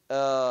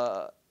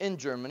 in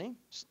Germany,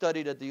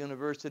 studied at the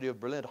University of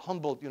Berlin,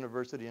 Humboldt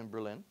University in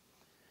Berlin.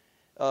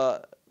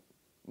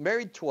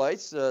 Married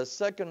twice.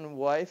 Second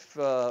wife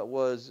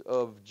was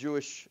of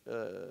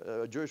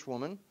a Jewish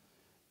woman.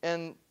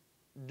 And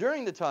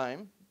during the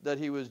time that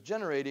he was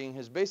generating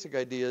his basic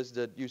ideas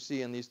that you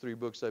see in these 3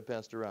 books I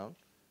passed around,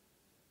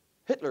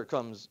 Hitler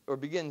comes or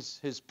begins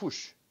his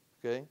push,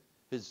 okay,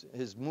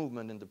 his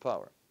movement into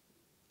power.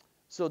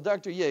 So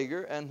Dr.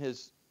 Yeager and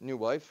his new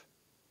wife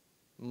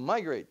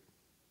migrate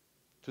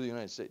to the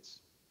United States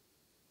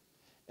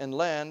and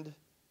land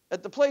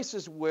at the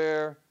places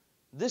where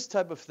this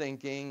type of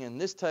thinking and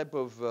this type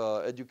of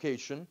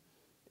education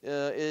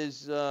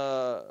is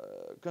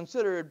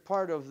considered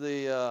part of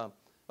the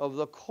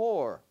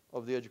core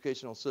of the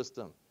educational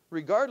system,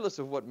 regardless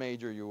of what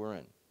major you were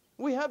in.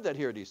 We have that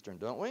here at Eastern,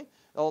 don't we?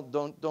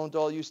 Don't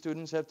all you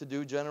students have to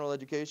do general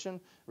education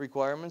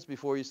requirements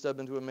before you step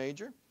into a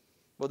major?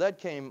 Well, that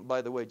came,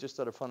 by the way, just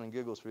out of fun and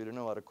giggles for you to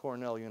know, out of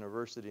Cornell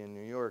University in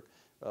New York,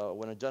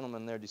 when a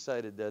gentleman there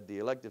decided that the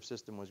elective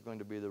system was going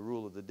to be the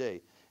rule of the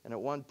day. And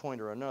at one point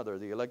or another,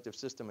 the elective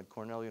system at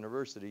Cornell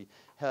University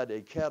had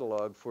a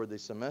catalog for the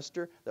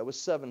semester that was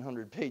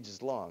 700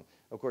 pages long.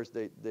 Of course,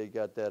 they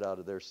got that out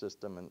of their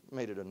system and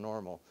made it a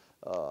normal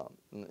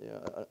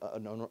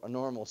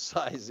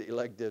size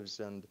electives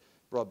and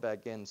brought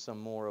back in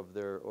some more of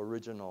their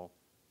original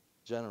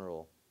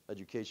general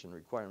education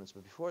requirements.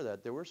 But before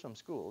that, there were some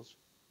schools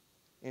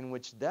in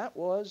which that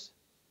was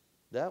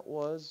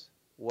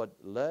what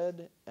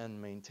led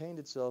and maintained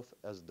itself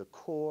as the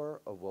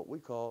core of what we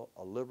call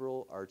a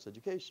liberal arts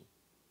education.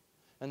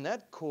 And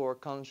that core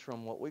comes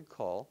from what we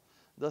call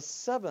the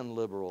 7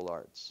 liberal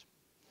arts.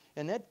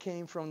 And that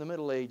came from the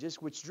Middle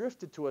Ages, which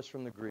drifted to us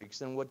from the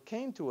Greeks. And what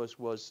came to us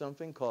was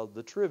something called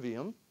the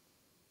trivium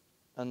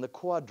and the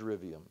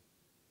quadrivium.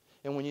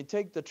 And when you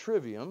take the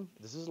trivium,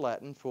 this is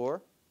Latin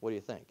for, what do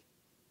you think?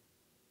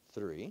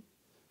 3.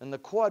 And the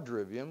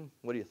quadrivium,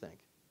 what do you think?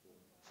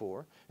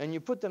 4. And you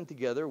put them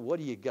together, what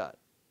do you got?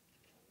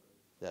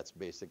 That's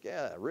basic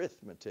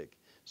arithmetic.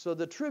 So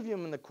the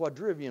trivium and the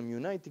quadrivium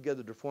unite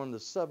together to form the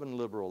 7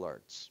 liberal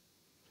arts.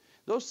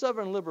 Those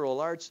 7 liberal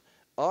arts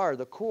are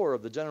the core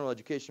of the general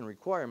education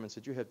requirements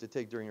that you have to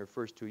take during your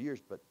first 2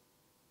 years. But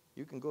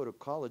you can go to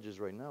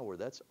colleges right now where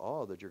that's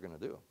all that you're going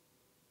to do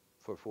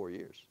for 4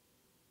 years.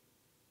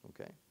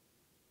 Okay?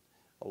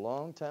 A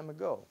long time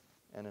ago,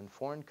 and in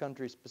foreign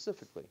countries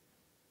specifically,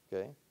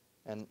 okay,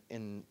 and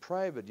in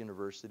private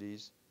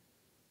universities,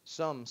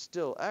 some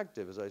still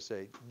active, as I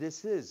say,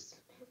 this is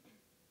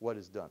what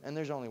is done. And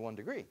there's only one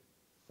degree,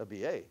 a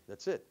BA,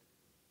 that's it.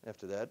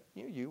 After that,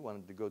 you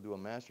wanted to go do a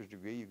master's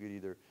degree, you could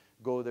either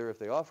go there if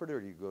they offered it, or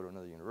you could go to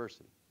another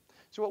university.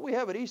 So what we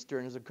have at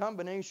Eastern is a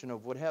combination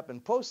of what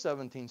happened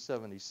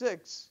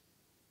post-1776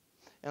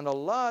 and a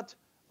lot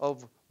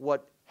of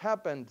what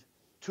happened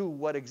to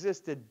what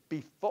existed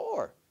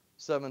before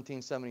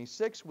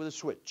 1776 with a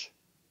switch.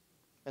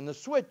 And the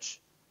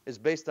switch is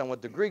based on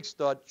what the Greeks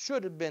thought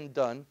should have been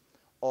done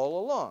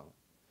all along,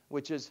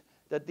 which is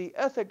that the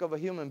ethic of a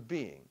human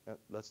being,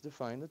 let's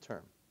define the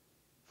term.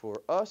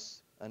 For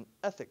us, an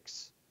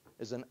ethics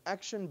is an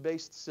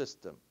action-based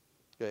system,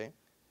 okay,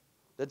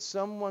 that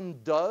someone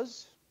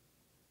does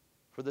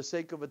for the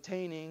sake of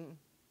attaining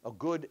a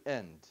good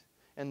end.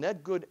 And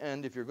that good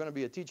end, if you're going to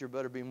be a teacher,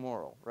 better be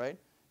moral, right?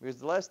 Because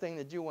the last thing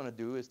that you want to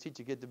do is teach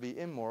a kid to be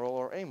immoral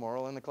or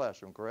amoral in the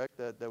classroom, correct?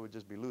 That would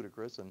just be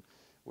ludicrous, and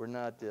we're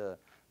not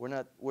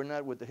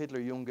with the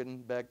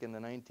Hitlerjugend back in the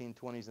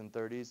 1920s and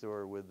 30s,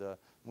 or with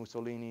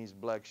Mussolini's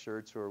black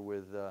shirts, or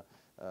with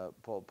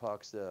Pol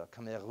Pot's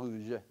Khmer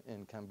Rouge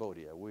in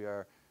Cambodia. We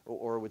are,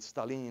 or with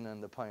Stalin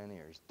and the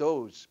pioneers.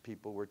 Those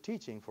people were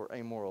teaching for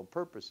amoral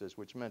purposes,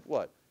 which meant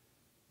what?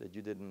 That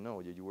you didn't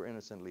know, that you were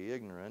innocently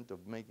ignorant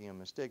of making a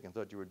mistake and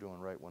thought you were doing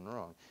right when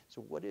wrong.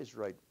 So what is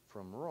right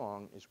from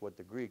wrong is what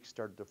the Greeks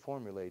started to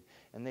formulate,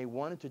 and they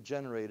wanted to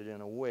generate it in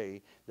a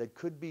way that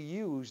could be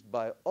used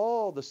by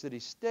all the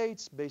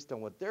city-states based on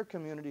what their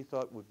community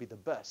thought would be the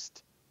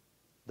best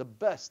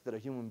that a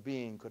human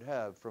being could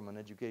have from an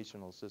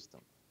educational system.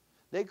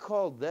 They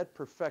called that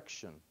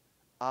perfection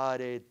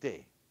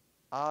arete,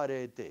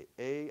 arete,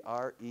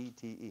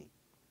 A-R-E-T-E.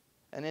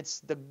 And it's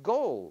the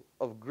goal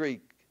of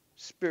Greek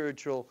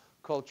spiritual,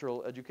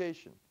 cultural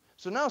education.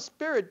 So now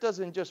spirit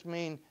doesn't just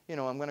mean,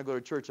 I'm going to go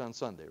to church on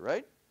Sunday,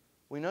 right?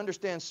 We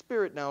understand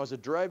spirit now as a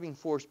driving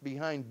force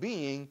behind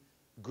being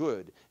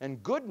good.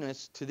 And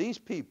goodness to these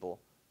people,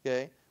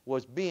 okay,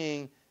 was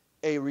being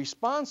a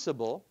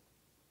responsible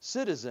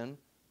citizen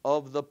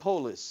of the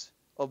polis,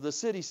 of the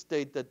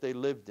city-state that they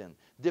lived in.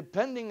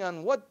 Depending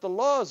on what the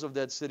laws of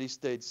that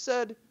city-state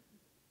said,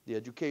 the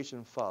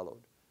education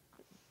followed.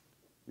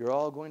 You're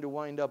all going to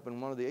wind up in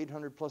one of the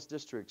 800-plus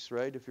districts,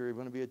 right, if you're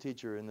going to be a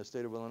teacher in the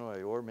state of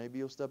Illinois, or maybe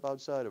you'll step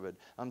outside of it.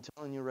 I'm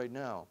telling you right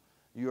now,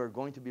 you are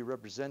going to be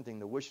representing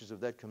the wishes of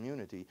that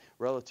community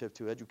relative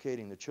to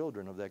educating the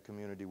children of that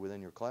community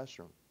within your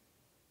classroom.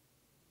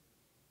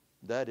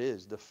 That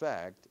is the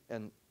fact,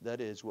 and that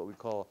is what we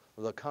call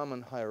the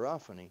common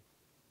hierophany,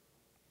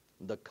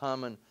 the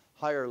common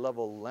higher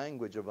level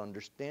language of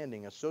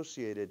understanding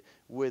associated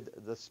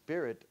with the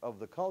spirit of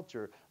the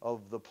culture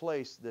of the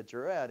place that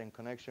you're at in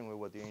connection with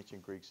what the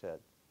ancient Greeks had.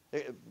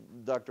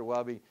 Dr.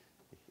 Wabi,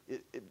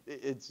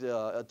 it's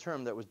a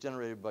term that was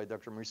generated by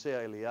Dr.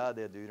 Mircea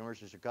Eliade at the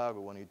University of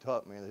Chicago when he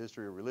taught me the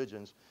history of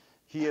religions.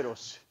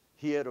 Hieros,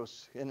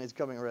 and it's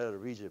coming right out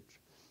of Egypt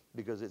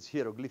because it's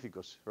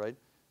hieroglyphicos, right?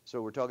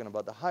 So we're talking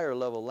about the higher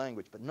level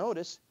language. But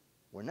notice,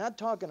 we're not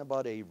talking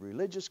about a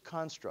religious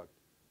construct,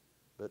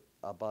 but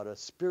about a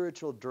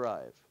spiritual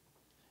drive.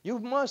 You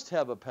must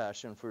have a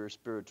passion for your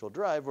spiritual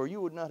drive, or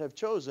you would not have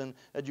chosen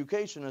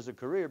education as a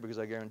career, because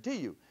I guarantee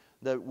you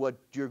that what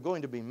you're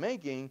going to be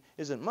making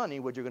isn't money.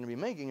 What you're going to be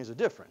making is a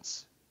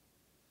difference.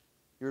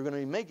 You're going to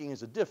be making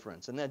is a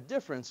difference, and that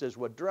difference is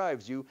what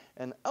drives you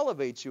and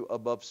elevates you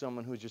above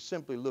someone who's just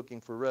simply looking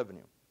for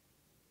revenue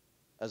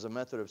as a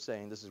method of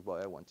saying, this is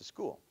why I went to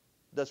school.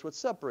 That's what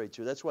separates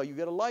you. That's why you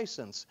get a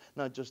license,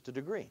 not just a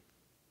degree.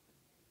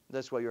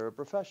 That's why you're a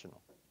professional.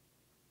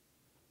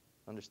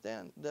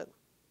 Understand that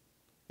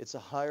it's a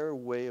higher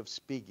way of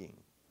speaking,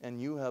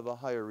 and you have a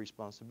higher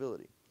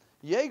responsibility.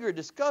 Yeager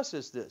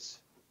discusses this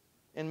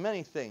in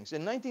many things.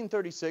 In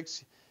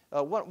 1936,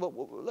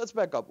 let's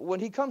back up. When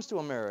he comes to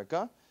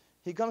America,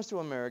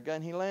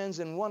 and he lands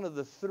in one of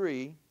the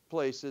 3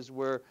 places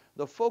where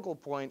the focal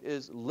point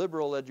is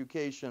liberal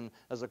education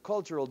as a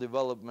cultural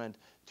development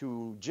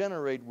to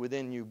generate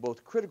within you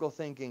both critical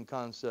thinking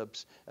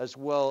concepts as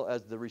well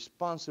as the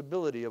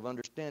responsibility of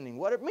understanding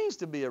what it means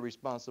to be a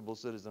responsible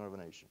citizen of a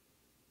nation.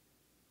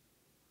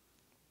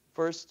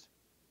 First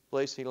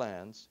place he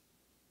lands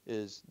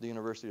is the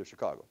University of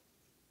Chicago.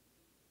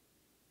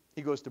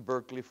 He goes to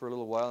Berkeley for a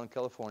little while in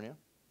California.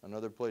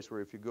 Another place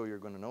where if you go, you're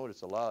going to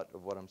notice a lot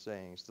of what I'm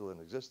saying is still in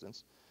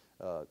existence.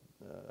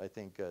 I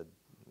think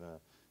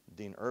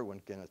Dean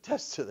Irwin can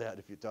attest to that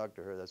if you talk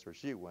to her. That's where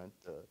she went,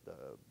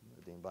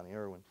 Dean Bonnie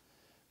Irwin.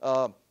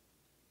 And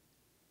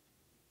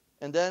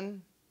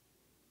then,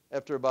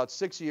 after about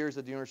 6 years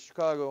at the University of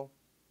Chicago,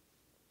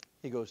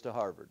 he goes to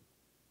Harvard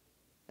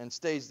and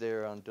stays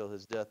there until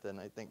his death in,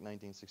 I think,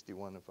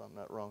 1961, if I'm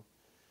not wrong.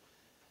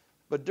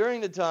 But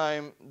during the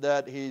time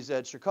that he's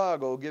at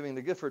Chicago giving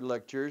the Gifford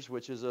Lectures,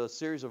 which is a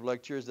series of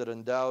lectures that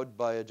endowed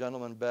by a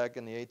gentleman back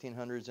in the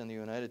 1800s in the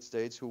United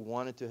States who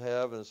wanted to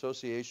have an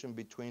association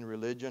between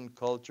religion,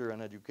 culture,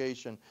 and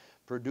education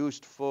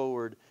produced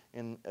forward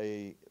in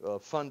a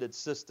funded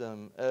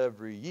system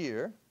every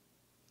year,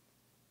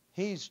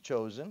 he's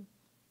chosen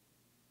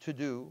to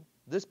do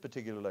this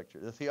particular lecture,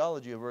 The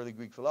Theology of Early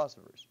Greek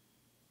Philosophers.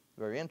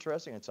 Very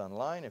interesting. It's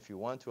online. If you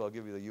want to, I'll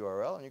give you the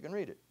URL and you can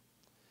read it.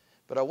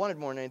 But I wanted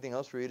more than anything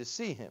else for you to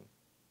see him.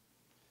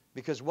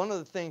 Because one of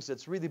the things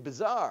that's really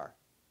bizarre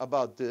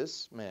about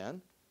this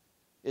man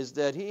is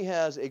that he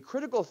has a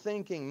critical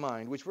thinking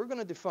mind, which we're going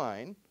to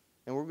define,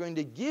 and we're going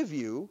to give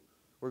you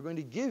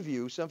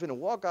something to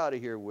walk out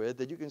of here with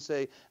that you can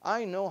say,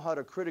 I know how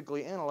to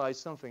critically analyze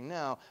something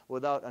now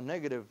without a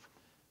negative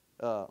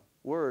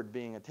word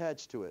being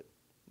attached to it.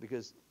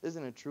 Because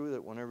isn't it true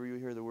that whenever you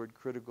hear the word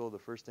critical, the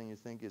first thing you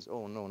think is,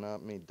 oh, no,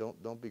 not me.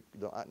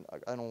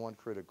 I don't want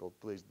critical,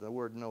 please. The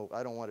word no,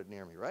 I don't want it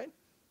near me, right?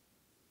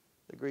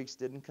 The Greeks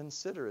didn't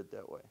consider it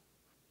that way.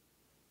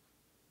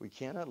 We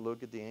cannot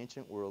look at the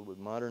ancient world with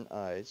modern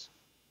eyes.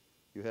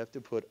 You have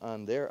to put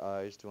on their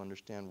eyes to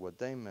understand what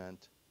they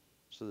meant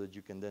so that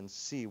you can then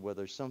see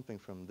whether something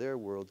from their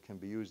world can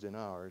be used in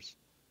ours,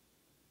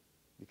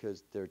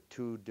 because they're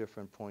two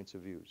different points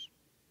of views.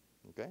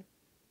 Okay?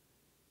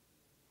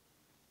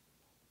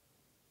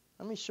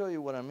 Let me show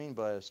you what I mean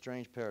by a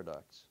strange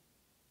paradox.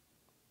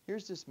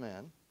 Here's this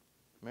man,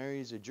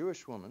 marries a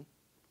Jewish woman,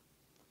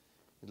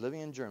 he's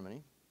living in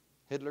Germany.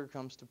 Hitler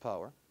comes to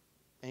power,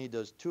 and he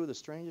does two of the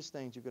strangest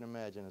things you can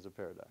imagine as a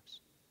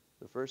paradox.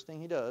 The first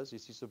thing he does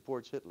is he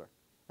supports Hitler.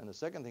 And the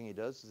second thing he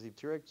does is he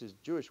directs his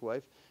Jewish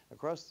wife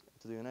across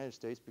to the United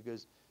States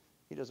because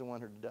he doesn't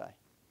want her to die.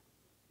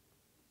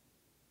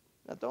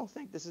 Now, don't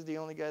think this is the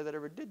only guy that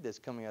ever did this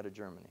coming out of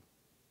Germany.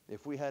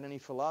 If we had any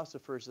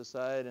philosophers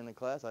aside in the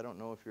class, I don't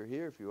know if you're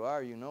here. If you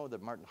are, you know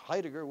that Martin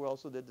Heidegger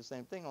also did the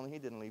same thing, only he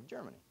didn't leave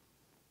Germany.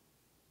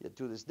 Yet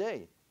to this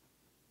day,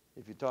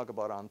 if you talk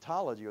about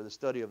ontology or the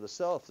study of the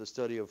self, the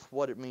study of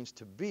what it means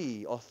to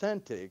be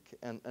authentic,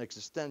 and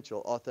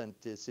existential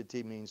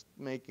authenticity means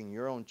making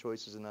your own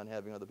choices and not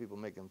having other people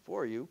make them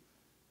for you,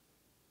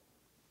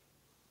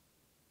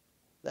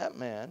 that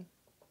man,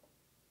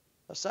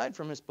 aside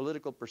from his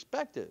political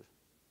perspective,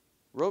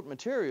 wrote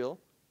material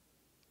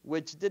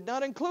which did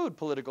not include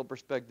political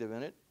perspective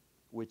in it,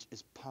 which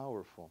is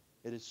powerful.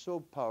 It is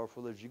so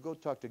powerful that if you go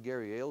talk to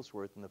Gary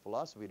Aylesworth in the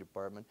philosophy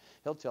department,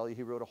 he'll tell you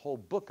he wrote a whole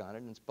book on it,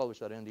 and it's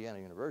published at Indiana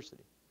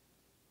University.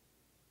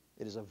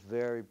 It is a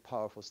very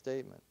powerful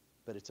statement,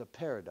 but it's a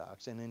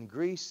paradox. And in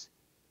Greece,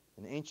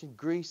 in ancient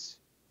Greece,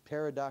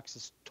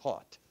 paradoxes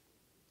taught.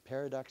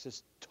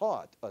 Paradoxes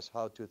taught us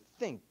how to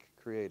think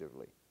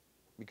creatively,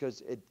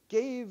 because it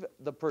gave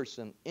the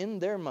person in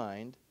their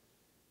mind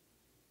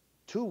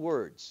two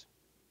words.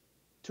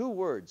 Two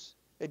words.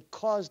 It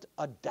caused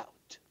a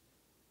doubt.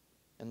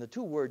 And the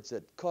two words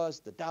that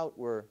caused the doubt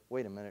were,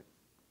 wait a minute,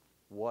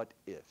 what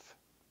if?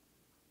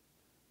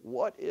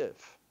 What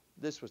if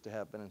this was to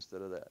happen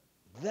instead of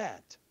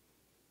that?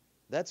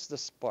 That's the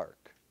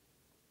spark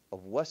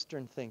of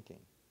Western thinking,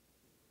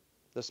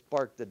 the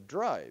spark that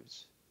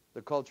drives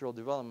the cultural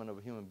development of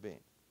a human being.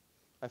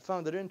 I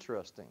found it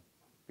interesting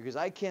because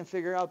I can't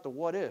figure out the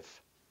what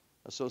if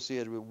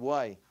associated with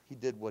why he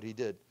did what he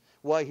did,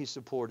 why he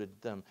supported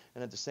them,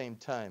 and at the same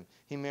time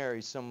he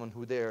marries someone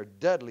who they are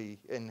deadly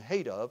in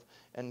hate of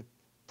and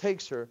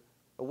takes her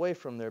away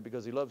from there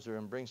because he loves her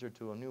and brings her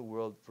to a new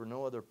world for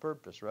no other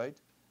purpose, right?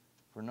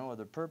 For no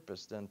other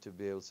purpose than to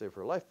be able to save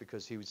her life,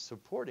 because he was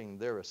supporting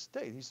their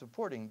estate. He's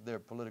supporting their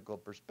political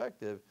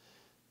perspective.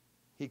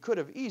 He could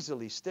have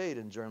easily stayed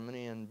in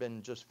Germany and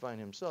been just fine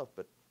himself,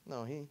 but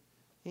no,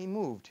 he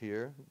moved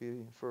here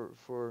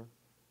for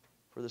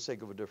the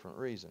sake of a different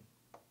reason.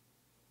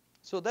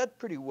 So that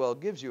pretty well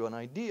gives you an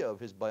idea of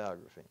his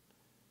biography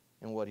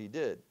and what he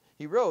did.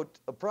 He wrote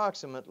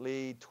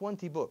approximately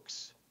 20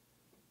 books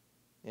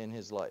in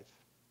his life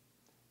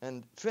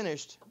and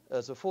finished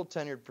as a full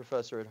tenured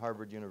professor at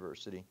Harvard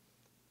University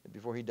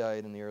before he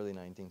died in the early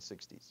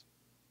 1960s.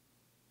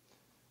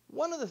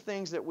 One of the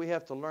things that we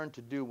have to learn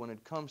to do when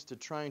it comes to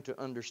trying to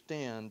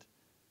understand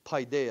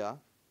Paideia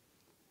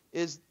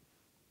is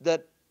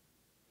that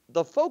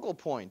the focal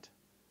point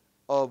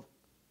of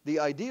the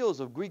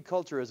ideals of Greek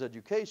culture as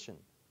education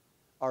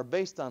are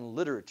based on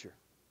literature.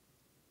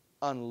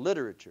 On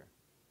literature.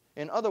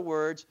 In other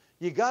words,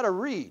 you got to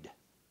read.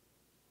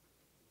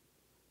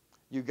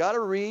 You got to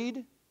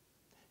read,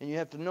 and you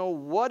have to know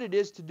what it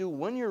is to do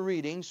when you're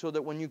reading so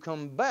that when you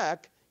come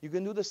back, you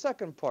can do the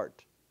second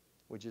part,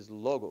 which is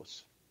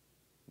logos.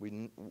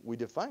 We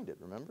defined it,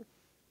 remember?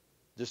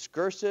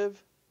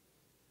 discursive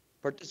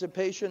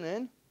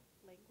participation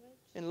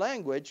in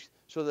language,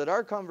 so that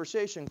our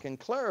conversation can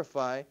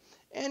clarify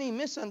any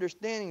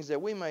misunderstandings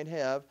that we might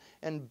have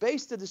and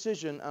base the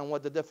decision on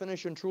what the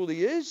definition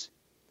truly is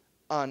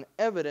on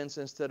evidence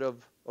instead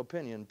of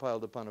opinion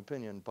piled upon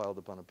opinion piled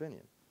upon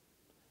opinion.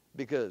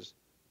 Because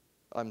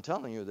I'm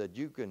telling you that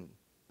you can,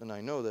 and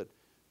I know that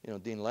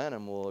Dean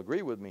Lanham will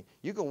agree with me,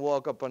 you can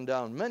walk up and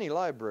down many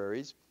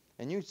libraries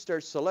and you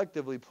start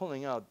selectively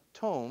pulling out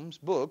tomes,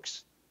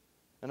 books,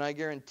 and I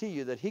guarantee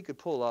you that he could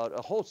pull out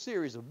a whole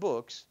series of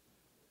books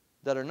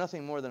that are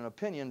nothing more than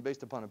opinion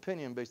based upon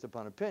opinion based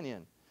upon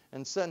opinion.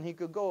 And then he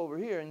could go over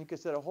here and he could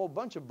set a whole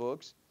bunch of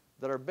books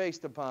that are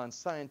based upon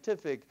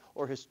scientific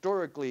or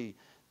historically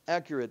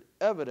accurate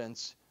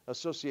evidence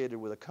associated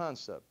with a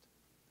concept.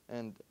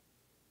 And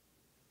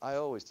I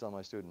always tell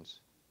my students,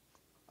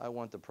 I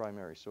want the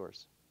primary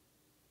source.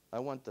 I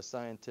want the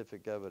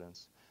scientific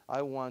evidence.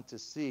 I want to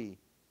see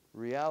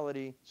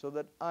reality so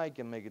that I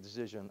can make a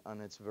decision on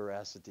its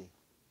veracity,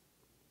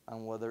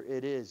 on whether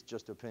it is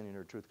just opinion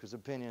or truth. Because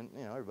opinion,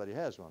 everybody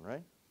has one,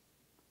 right?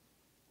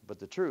 But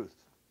the truth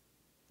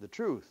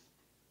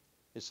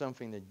is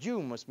something that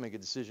you must make a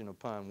decision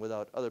upon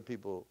without other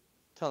people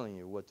telling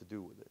you what to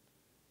do with it.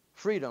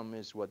 Freedom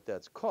is what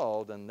that's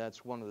called, and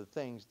that's one of the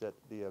things that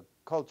the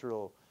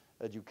cultural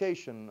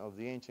education of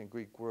the ancient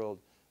Greek world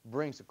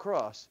brings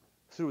across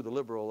through the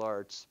liberal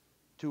arts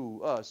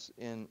to us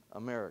in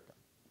America.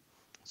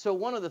 So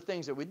one of the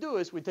things that we do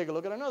is we take a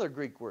look at another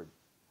Greek word,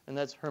 and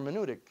that's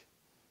hermeneutic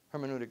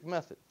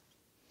method.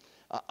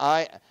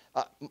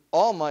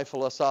 All my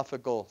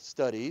philosophical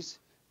studies,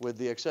 with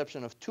the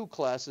exception of 2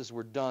 classes,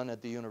 were done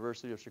at the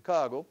University of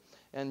Chicago,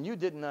 and you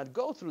did not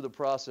go through the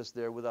process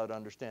there without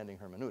understanding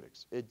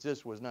hermeneutics. It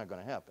just was not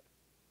going to happen.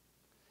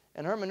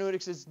 And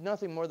hermeneutics is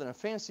nothing more than a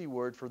fancy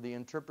word for the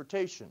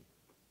interpretation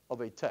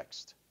of a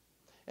text.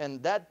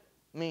 And that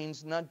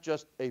means not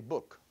just a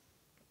book.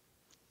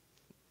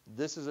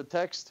 This is a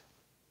text,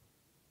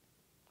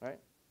 right?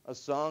 A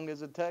song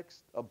is a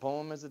text, a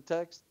poem is a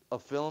text, a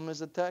film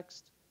is a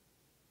text.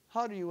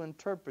 How do you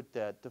interpret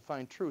that to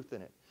find truth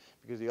in it?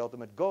 Because the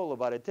ultimate goal of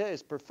Paideia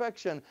is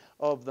perfection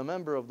of the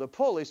member of the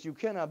polis. You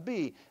cannot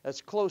be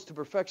as close to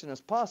perfection as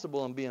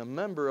possible and be a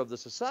member of the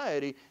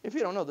society if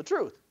you don't know the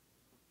truth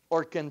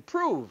or can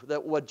prove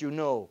that what you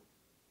know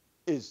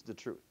is the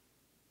truth.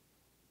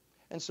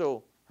 And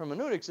so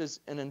hermeneutics is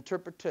an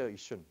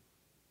interpretation,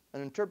 a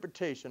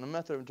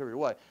method of interpretation.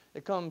 Why?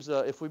 It comes,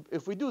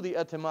 if we do the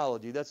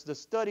etymology, that's the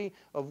study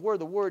of where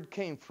the word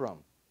came from.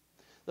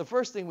 The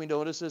first thing we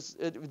notice is,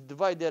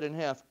 divide that in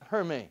half,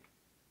 herme,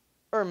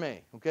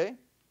 okay?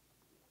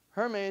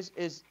 Hermes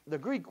is the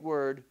Greek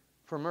word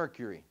for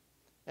Mercury.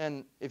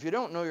 And if you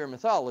don't know your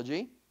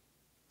mythology,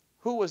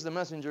 who was the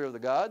messenger of the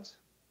gods?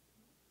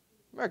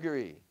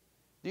 Mercury.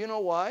 Do you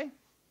know why?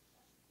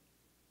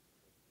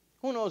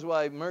 Who knows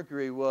why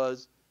Mercury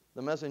was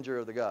the messenger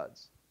of the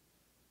gods?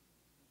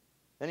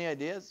 Any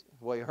ideas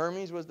why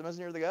Hermes was the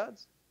messenger of the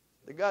gods?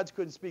 The gods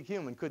couldn't speak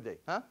human, could they?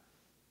 Huh?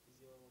 He's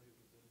the only one who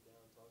could bring down,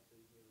 talk to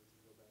the humans,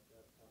 and go back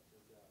up, talk to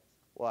the gods.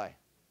 Why?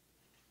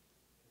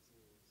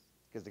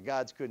 Because the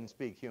gods couldn't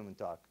speak human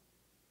talk.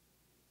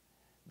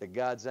 The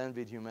gods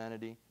envied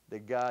humanity. The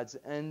gods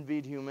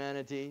envied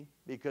humanity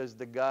because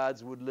the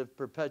gods would live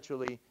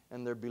perpetually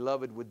and their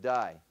beloved would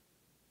die.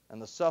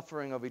 And the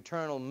suffering of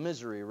eternal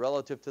misery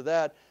relative to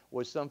that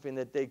was something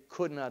that they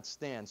could not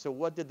stand. So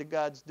what did the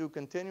gods do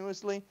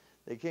continuously?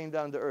 They came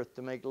down to earth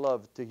to make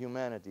love to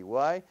humanity.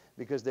 Why?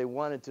 Because they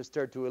wanted to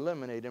start to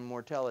eliminate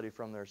immortality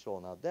from their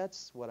soul. Now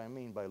that's what I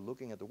mean by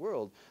looking at the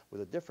world with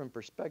a different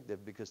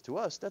perspective, because to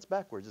us that's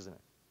backwards, isn't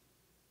it?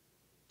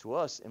 To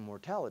us,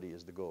 immortality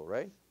is the goal,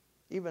 right?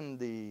 Even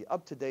the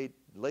up-to-date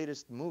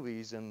latest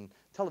movies and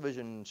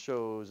television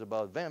shows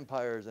about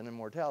vampires and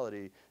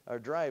immortality are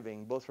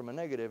driving, both from a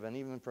negative and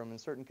even from, in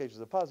certain cases,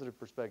 a positive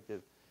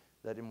perspective,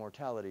 that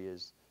immortality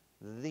is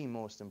the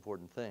most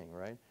important thing,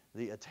 right?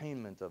 The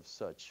attainment of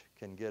such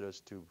can get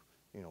us to,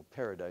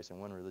 paradise in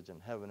one religion,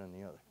 heaven in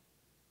the other.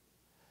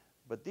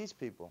 But these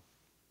people,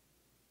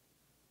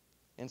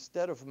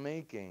 instead of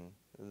making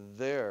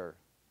their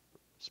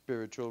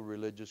spiritual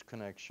religious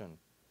connection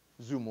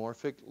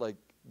zoomorphic like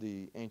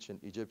the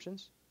ancient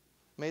Egyptians,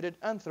 made it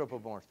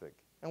anthropomorphic.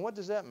 And what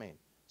does that mean?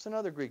 It's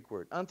another Greek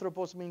word.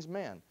 Anthropos means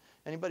man.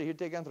 Anybody here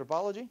take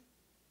anthropology?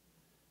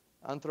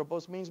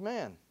 Anthropos means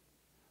man.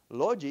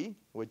 Logi,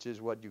 which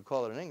is what you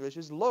call it in English,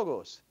 is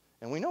logos.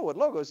 And we know what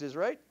logos is,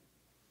 right?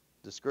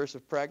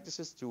 Discursive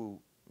practices to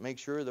make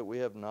sure that we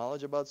have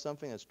knowledge about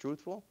something that's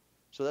truthful.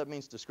 So that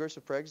means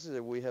discursive practices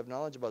that we have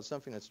knowledge about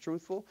something that's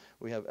truthful,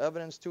 we have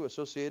evidence to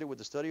associated with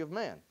the study of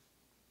man.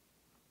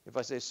 If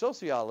I say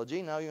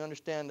sociology, now you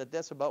understand that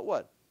that's about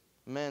what?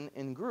 Men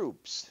in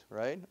groups,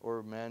 right?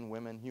 Or men,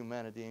 women,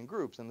 humanity in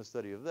groups, and the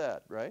study of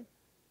that, right?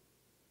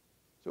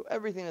 So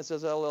everything that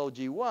says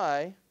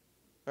LLGY,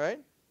 right,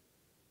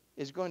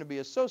 is going to be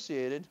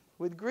associated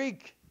with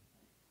Greek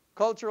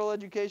cultural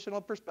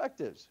educational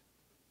perspectives.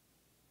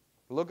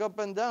 Look up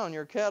and down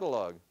your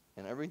catalog,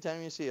 and every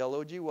time you see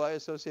LOGY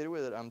associated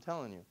with it, I'm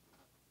telling you,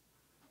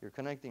 You're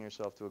connecting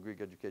yourself to a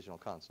Greek educational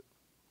concept.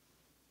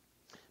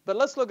 But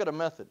let's look at a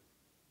method.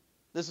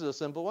 This is a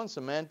simple one,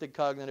 semantic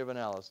cognitive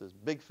analysis.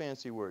 Big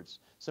fancy words.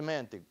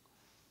 Semantic,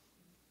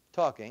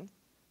 talking,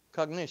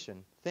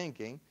 cognition,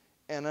 thinking,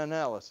 and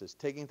analysis,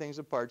 taking things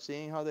apart,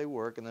 seeing how they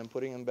work, and then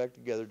putting them back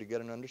together to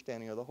get an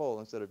understanding of the whole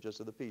instead of just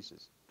of the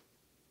pieces.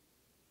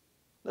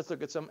 Let's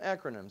look at some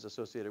acronyms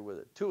associated with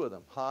it. Two of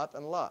them, HOT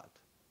and LOT.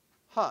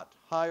 HOT,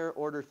 higher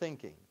order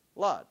thinking.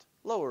 LOT,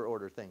 lower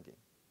order thinking.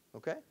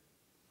 Okay?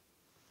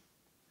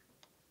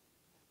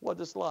 What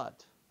is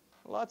LOT?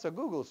 LOT's a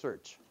Google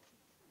search.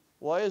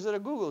 Why is it a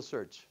Google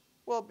search?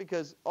 Well,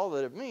 because all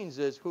that it means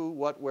is who,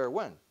 what, where,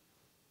 when.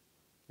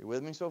 You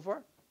with me so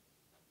far?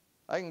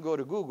 I can go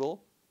to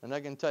Google and I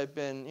can type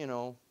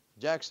in,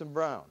 Jackson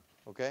Brown,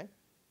 okay?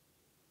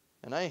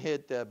 And I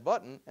hit that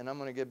button and I'm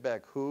going to get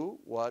back who,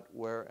 what,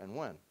 where, and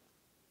when.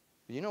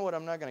 But you know what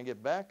I'm not going to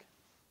get back?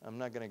 I'm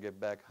not going to get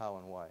back how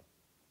and why.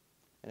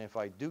 And if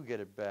I do get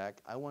it back,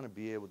 I want to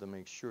be able to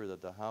make sure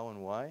that the how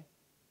and why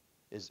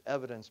is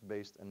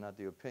evidence-based and not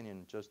the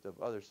opinion just of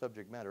other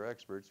subject matter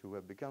experts who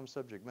have become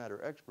subject matter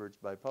experts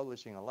by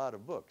publishing a lot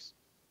of books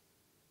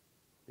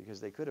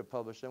because they could have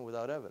published them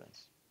without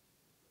evidence.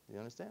 You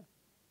understand?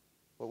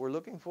 What we're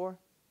looking for?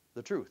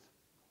 The truth.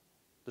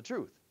 The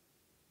truth.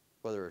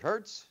 Whether it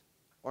hurts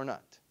or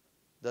not.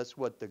 That's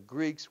what the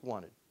Greeks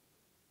wanted.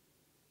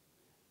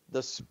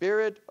 The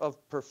spirit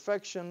of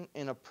perfection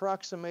in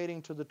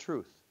approximating to the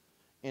truth.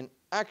 In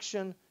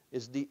action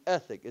is the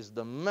ethic, is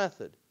the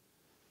method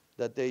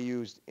that they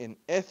used in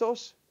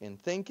ethos, in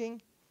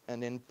thinking,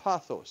 and in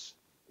pathos,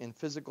 in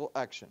physical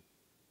action.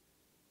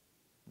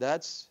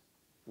 That's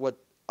what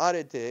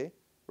arete,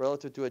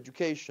 relative to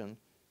education,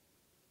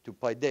 to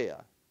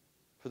paideia,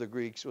 for the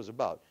Greeks was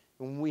about.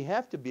 And we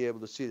have to be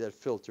able to see that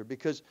filter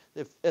because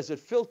as it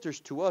filters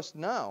to us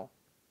now,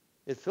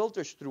 it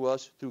filters through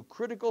us through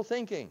critical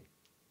thinking.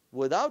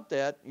 Without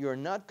that, you're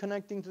not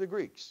connecting to the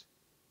Greeks.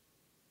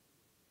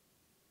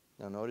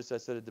 Now notice I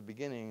said at the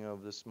beginning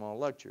of this small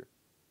lecture,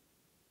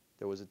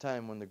 there was a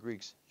time when the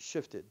Greeks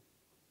shifted.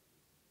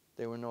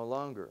 They were no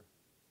longer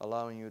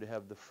allowing you to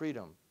have the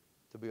freedom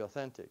to be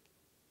authentic.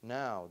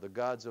 Now the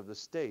gods of the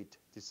state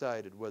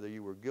decided whether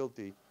you were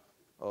guilty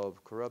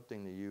of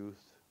corrupting the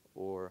youth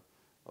or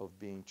of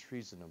being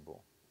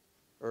treasonable.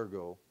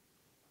 Ergo,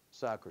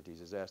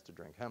 Socrates is asked to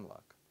drink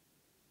hemlock.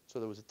 So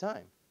there was a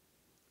time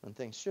when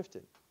things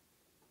shifted.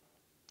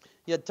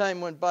 Yet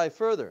time went by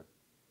further.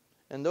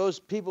 And those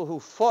people who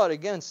fought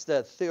against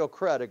that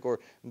theocratic or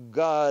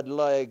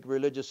God-like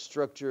religious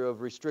structure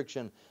of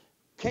restriction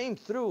came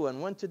through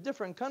and went to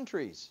different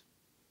countries.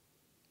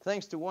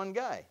 Thanks to one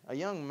guy, a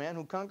young man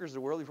who conquers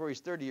the world before he's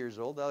 30 years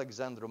old,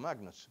 Alexander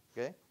Magnus,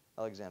 okay?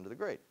 Alexander the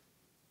Great,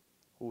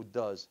 who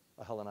does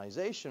a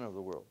Hellenization of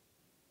the world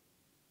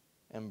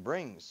and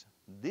brings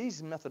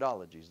these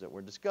methodologies that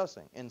we're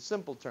discussing in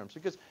simple terms.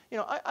 Because,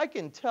 I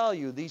can tell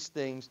you these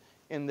things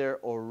in their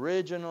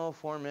original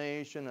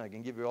formation. I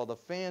can give you all the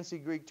fancy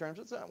Greek terms.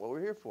 That's not what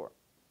we're here for.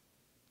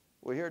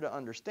 We're here to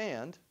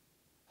understand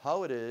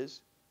how it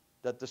is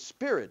that the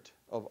spirit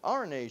of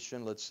our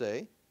nation, let's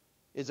say,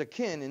 is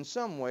akin in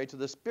some way to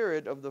the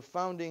spirit of the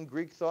founding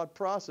Greek thought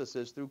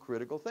processes through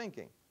critical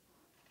thinking.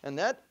 And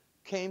that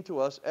came to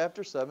us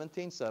after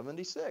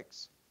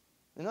 1776.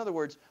 In other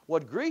words,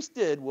 what Greece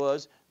did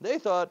was they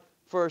thought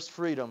first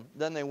freedom,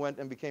 then they went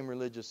and became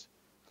religious.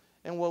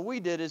 And what we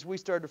did is we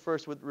started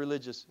first with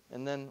religious,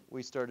 and then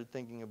we started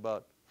thinking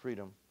about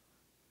freedom.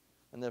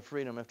 And that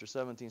freedom after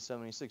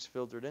 1776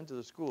 filtered into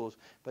the schools.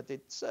 But they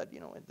said,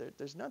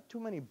 there's not too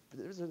many,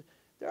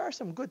 there are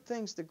some good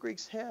things the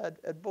Greeks had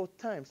at both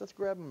times. Let's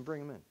grab them and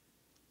bring them in.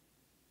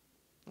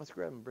 Let's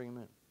grab them and bring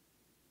them in.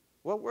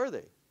 What were they?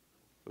 It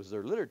was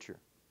their literature.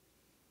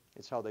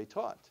 It's how they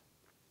taught.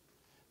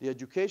 The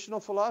educational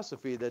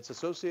philosophy that's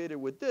associated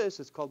with this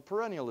is called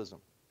perennialism.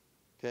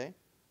 Okay?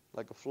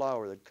 Like a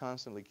flower that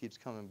constantly keeps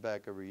coming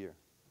back every year.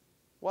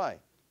 Why?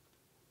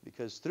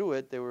 Because through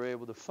it they were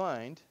able to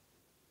find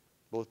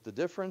both the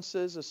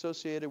differences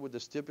associated with the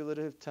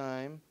stipulative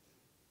time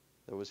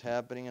that was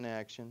happening in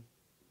action,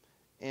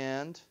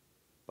 and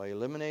by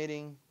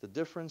eliminating the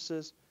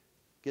differences,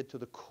 get to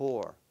the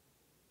core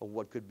of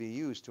what could be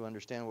used to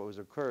understand what was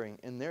occurring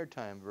in their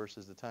time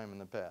versus the time in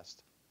the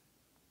past.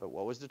 But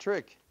what was the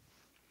trick?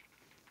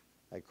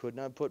 I could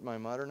not put my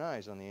modern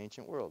eyes on the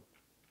ancient world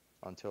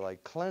until I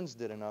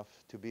cleansed it enough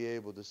to be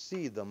able to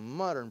see the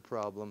modern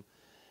problem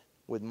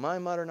with my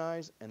modern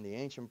eyes and the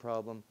ancient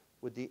problem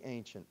with the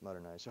ancient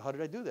modern eyes. So how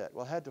did I do that?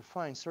 Well, I had to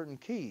find certain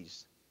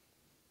keys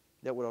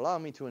that would allow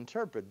me to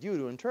interpret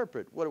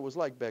what it was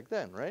like back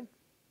then, right?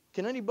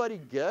 Can anybody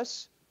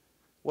guess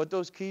what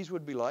those keys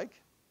would be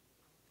like?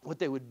 What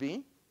they would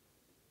be?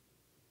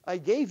 I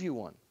gave you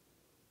one.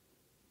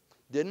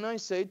 Didn't I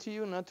say to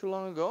you not too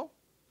long ago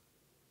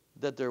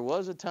that there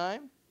was a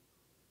time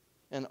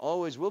and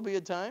always will be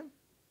a time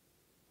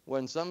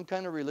when some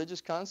kind of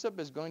religious concept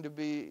is going to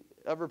be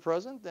ever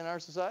present in our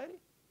society?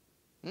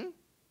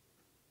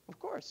 Of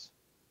course.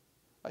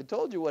 I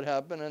told you what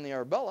happened in the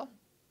Arbella,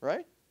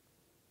 right?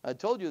 I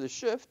told you the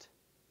shift.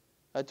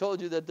 I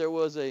told you that there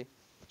was a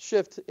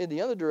shift in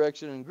the other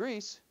direction in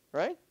Greece,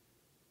 right?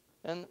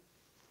 And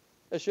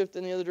a shift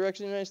in the other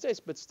direction in the United States.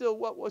 But still,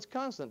 what was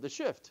constant? The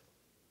shift.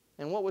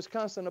 And what was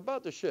constant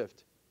about the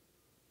shift?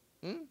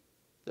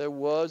 There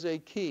was a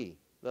key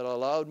that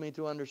allowed me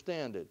to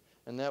understand it,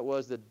 and that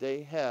was that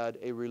they had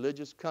a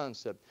religious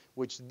concept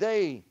which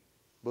they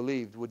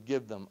believed would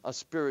give them a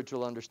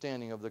spiritual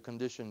understanding of the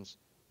conditions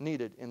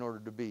needed in order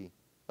to be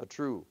a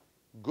true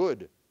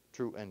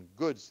and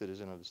good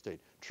citizen of the state.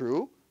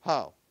 True?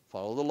 How?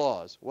 Follow the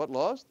laws. What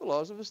laws? The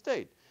laws of the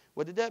state.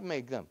 What did that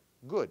make them?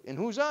 Good. In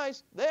whose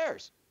eyes?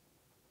 Theirs.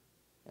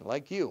 And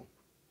like you,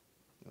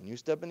 when you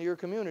step into your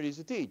communities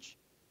to teach,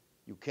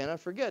 you cannot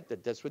forget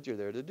that that's what you're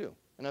there to do.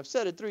 And I've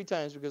said it 3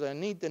 times because I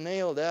need to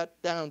nail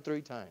that down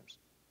 3 times.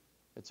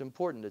 It's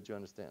important that you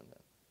understand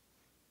that.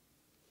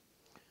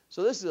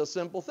 So this is a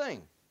simple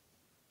thing.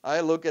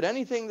 I look at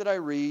anything that I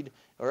read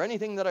or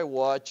anything that I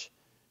watch,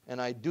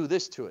 and I do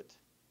this to it.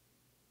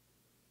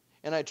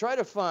 And I try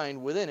to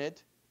find within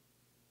it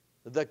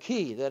the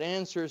key that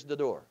answers the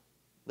door,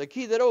 the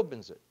key that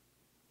opens it.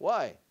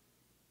 Why?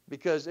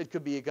 Because it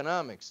could be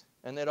economics,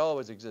 and it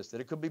always existed.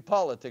 It could be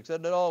politics,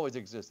 and it always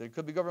existed. It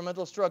could be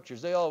governmental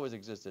structures, they always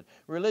existed.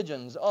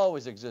 Religions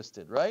always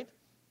existed, right?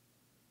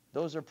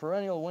 Those are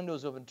perennial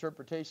windows of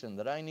interpretation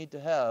that I need to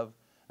have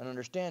an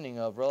understanding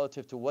of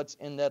relative to what's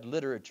in that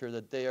literature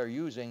that they are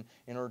using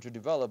in order to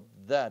develop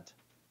that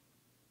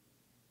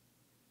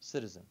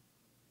citizen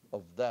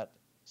of that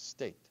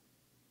state.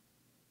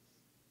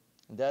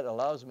 And that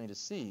allows me to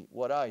see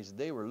what eyes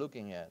they were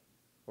looking at,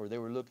 or they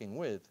were looking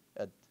with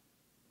at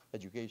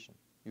education.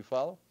 You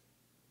follow?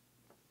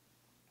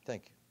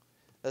 Thank you.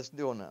 Let's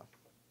do it now.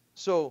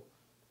 So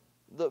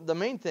the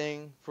main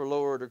thing for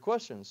lower order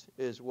questions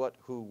is what,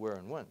 who, where,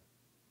 and when.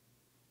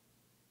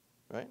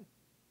 Right?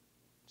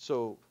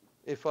 So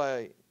if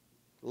I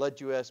let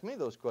you ask me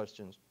those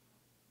questions,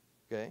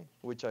 okay,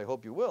 which I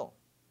hope you will,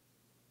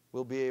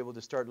 we'll be able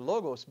to start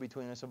logos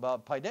between us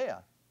about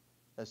Paideia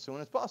as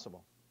soon as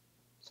possible.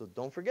 So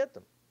don't forget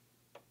them,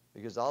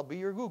 because I'll be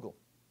your Google.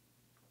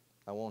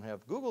 I won't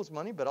have Google's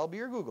money, but I'll be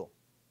your Google.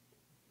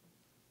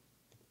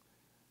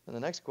 And the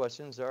next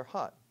questions are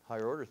hot,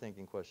 higher order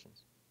thinking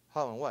questions.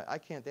 How and why? I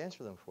can't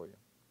answer them for you.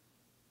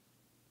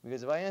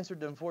 Because if I answered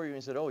them for you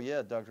and said, oh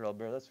yeah, Dr.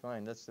 Albear, that's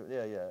fine.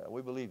 Yeah,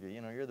 we believe you.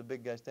 You know, you're the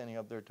big guy standing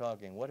up there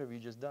talking. What have you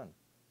just done?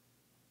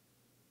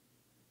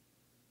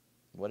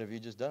 What have you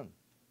just done?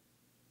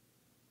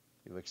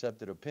 You've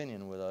accepted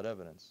opinion without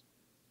evidence.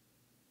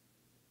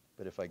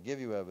 But if I give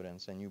you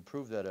evidence and you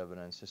prove that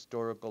evidence,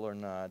 historical or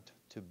not,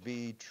 to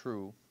be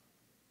true,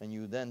 and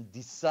you then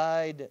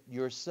decide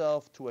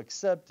yourself to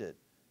accept it,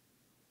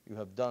 you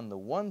have done the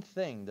one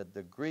thing that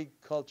the Greek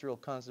cultural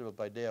concept of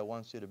Paideia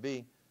wants you to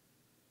be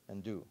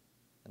and do,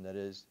 and that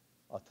is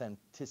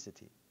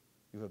authenticity.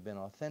 You have been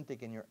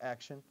authentic in your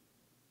action.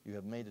 You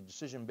have made a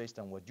decision based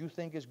on what you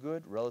think is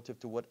good relative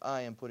to what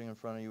I am putting in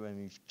front of you, and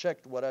you've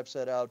checked what I've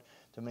set out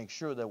to make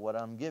sure that what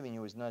I'm giving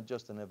you is not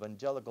just an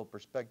evangelical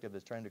perspective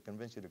that's trying to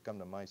convince you to come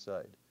to my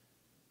side.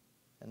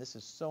 And this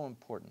is so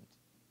important,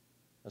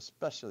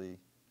 especially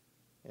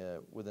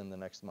within the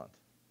next month.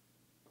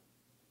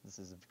 This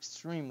is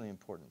extremely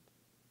important,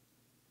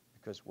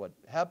 because what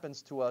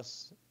happens to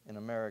us in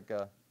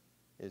America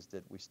is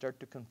that we start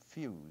to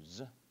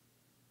confuse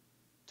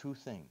 2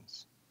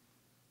 things.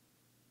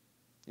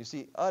 You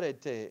see,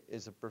 arete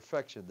is a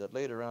perfection that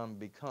later on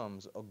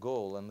becomes a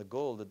goal, and the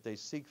goal that they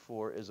seek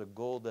for is a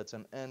goal that's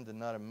an end and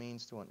not a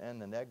means to an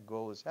end, and that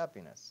goal is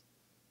happiness.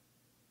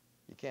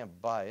 You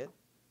can't buy it.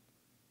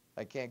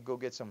 I can't go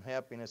get some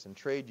happiness and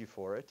trade you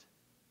for it,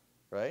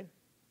 right?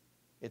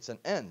 It's an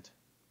end.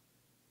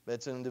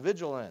 It's an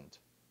individual end.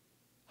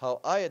 How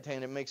I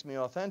attain it makes me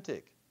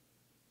authentic,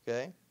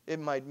 okay? It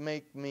might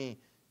make me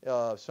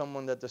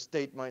someone that the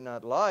state might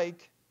not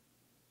like,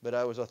 but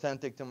I was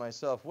authentic to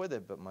myself with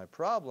it. But my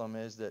problem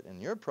is that,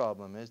 and your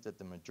problem is that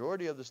the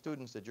majority of the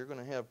students that you're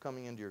going to have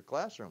coming into your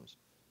classrooms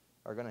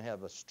are going to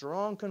have a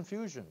strong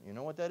confusion. You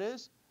know what that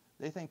is?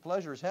 They think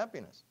pleasure is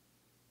happiness.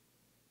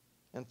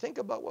 And think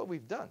about what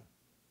we've done.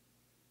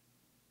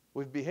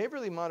 We've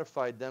behaviorally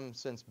modified them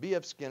since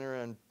B.F.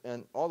 Skinner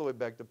and all the way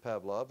back to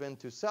Pavlov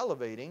into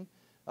salivating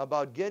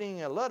about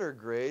getting a letter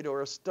grade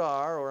or a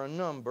star or a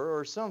number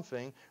or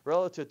something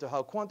relative to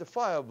how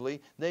quantifiably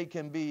they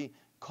can be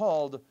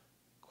called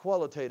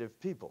qualitative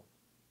people.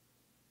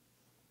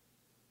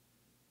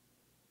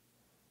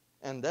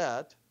 And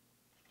that's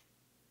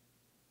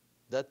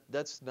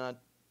not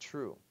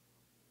true.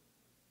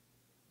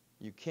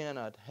 You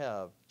cannot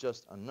have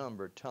just a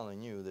number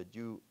telling you that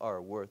you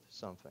are worth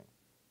something.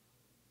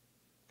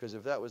 Because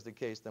if that was the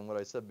case, then what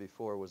I said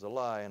before was a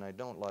lie, and I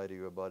don't lie to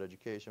you about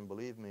education.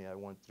 Believe me, I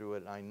went through it,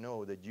 and I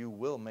know that you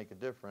will make a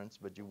difference,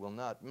 but you will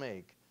not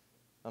make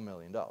 $1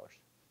 million.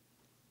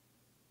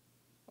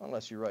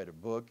 Unless you write a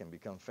book and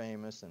become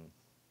famous and,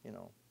 you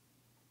know,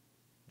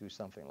 do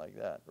something like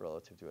that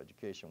relative to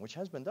education, which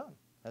has been done,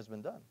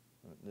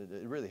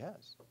 It really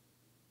has.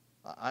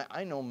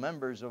 I know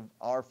members of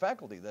our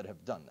faculty that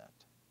have done that,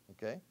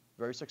 okay,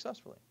 very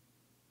successfully.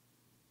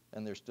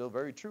 And they're still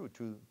very true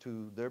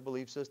to their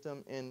belief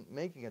system in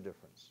making a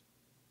difference.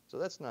 So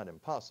that's not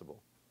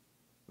impossible.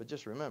 But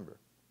just remember,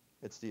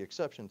 it's the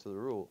exception to the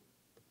rule,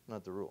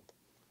 not the rule.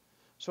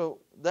 So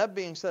that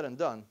being said and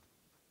done,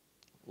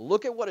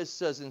 look at what it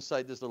says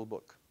inside this little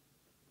book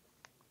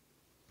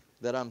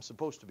that I'm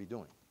supposed to be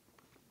doing.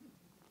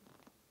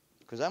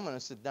 Because I'm going to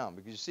sit down.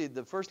 Because you see,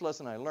 the first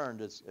lesson I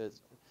learned is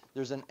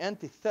there's an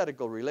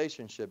antithetical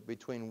relationship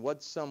between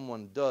what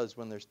someone does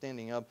when they're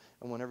standing up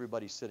and when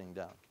everybody's sitting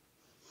down.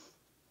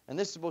 And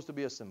this is supposed to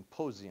be a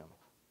symposium,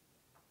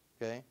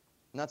 okay?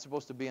 Not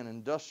supposed to be an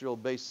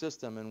industrial-based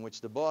system in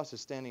which the boss is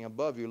standing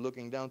above you,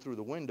 looking down through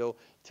the window,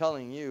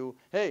 telling you,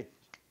 hey,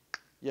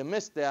 you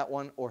missed that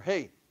one, or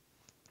hey,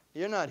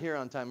 you're not here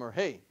on time, or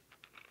hey,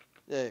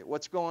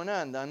 what's going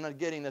on? I'm not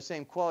getting the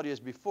same quality as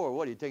before.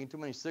 What, are you taking too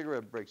many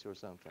cigarette breaks or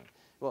something?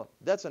 Well,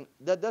 that's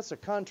a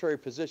contrary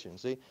position,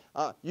 see?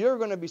 You're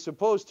going to be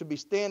supposed to be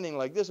standing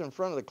like this in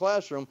front of the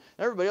classroom.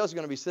 Everybody else is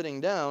going to be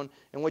sitting down,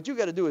 and what you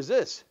got to do is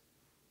this.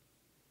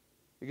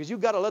 Because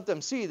you've got to let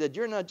them see that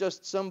you're not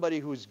just somebody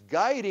who's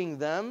guiding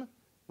them,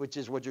 which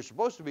is what you're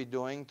supposed to be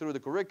doing through the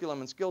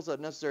curriculum and skill set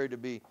necessary to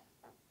be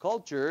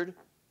cultured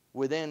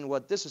within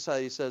what this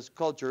society says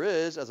culture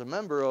is as a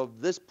member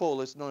of this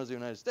polis known as the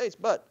United States,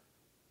 but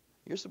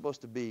you're supposed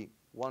to be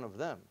one of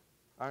them.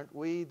 Aren't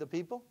we the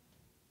people?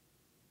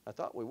 I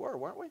thought we were,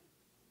 weren't we?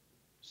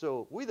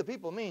 So we the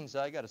people means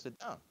I got to sit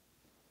down.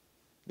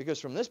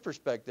 Because from this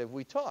perspective,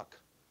 we talk,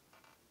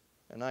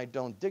 and I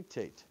don't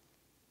dictate.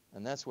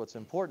 And that's what's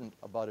important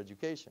about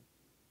education.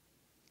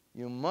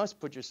 You must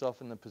put yourself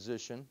in the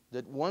position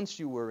that once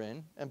you were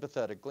in,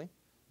 empathetically,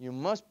 you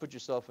must put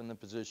yourself in the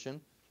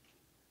position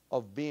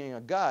of being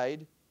a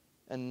guide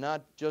and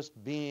not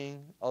just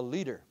being a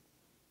leader.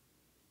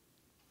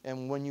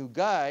 And when you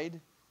guide,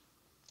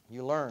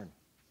 you learn.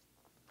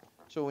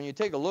 So when you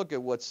take a look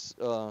at what's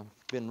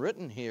been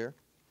written here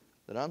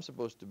that I'm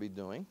supposed to be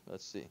doing,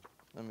 let's see.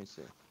 Let me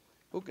see.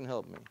 Who can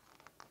help me?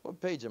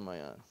 What page am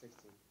I on?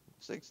 16.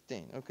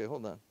 16. Okay,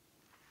 hold on.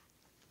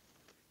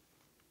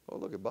 Oh,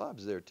 look at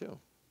Bob's there too.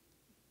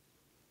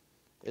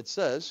 It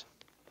says,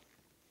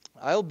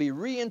 I'll be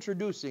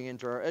reintroducing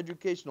into our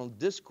educational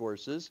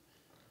discourses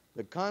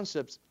the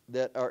concepts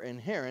that are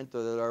inherent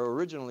or that are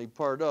originally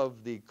part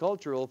of the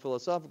cultural,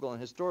 philosophical,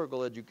 and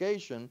historical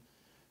education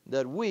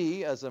that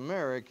we as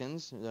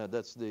Americans,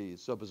 that's the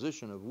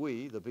supposition of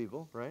we, the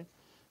people, right,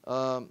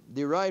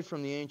 derived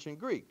from the ancient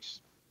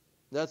Greeks.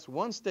 That's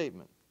one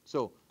statement.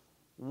 So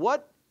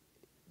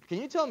can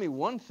you tell me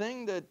one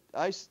thing that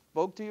I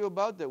spoke to you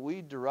about that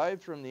we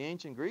derived from the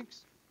ancient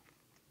Greeks?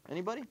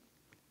 Anybody?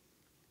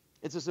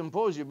 It's a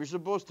symposium. You're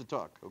supposed to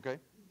talk, okay?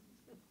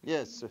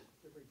 Yes.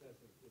 Different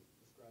types of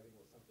describing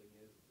what something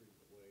is, three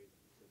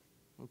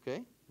different ways.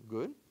 Okay,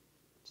 good.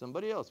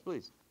 Somebody else,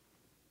 please.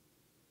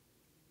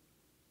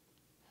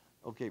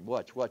 Okay,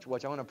 watch.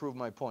 I want to prove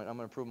my point. I'm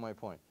going to prove my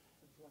point.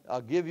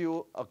 I'll give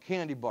you a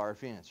candy bar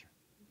if you answer.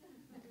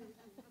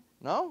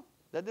 No?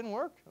 That didn't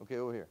work? Okay,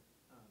 over here.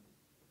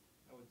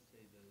 I would say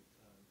the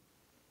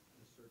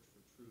search for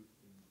truth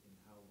in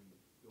how we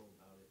go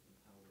about it and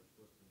how we're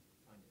supposed to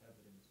find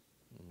evidence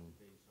to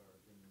base our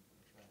opinions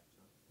and facts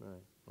on.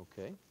 Right.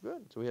 Okay,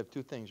 good. So we have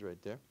two things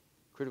right there.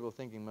 Critical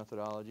thinking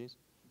methodologies,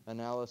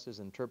 analysis,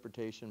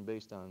 interpretation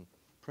based on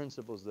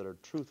principles that are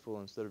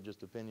truthful instead of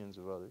just opinions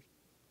of others.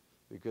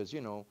 Because,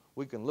 you know,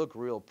 we can look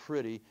real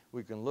pretty,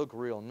 we can look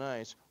real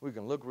nice, we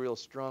can look real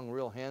strong,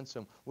 real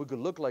handsome, we could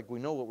look like we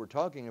know what we're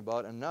talking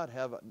about and not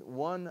have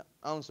 1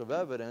 ounce of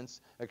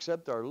evidence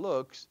except our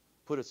looks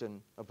put us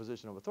in a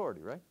position of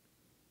authority, right?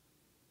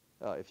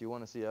 If you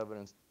want to see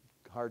evidence,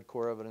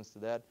 hardcore evidence to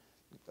that,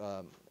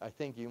 I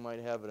think you might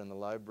have it in the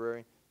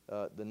library.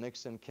 The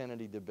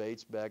Nixon-Kennedy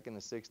debates back in the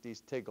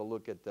 60s, take a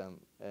look at them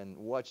and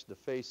watch the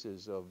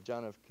faces of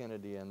John F.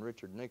 Kennedy and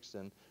Richard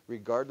Nixon,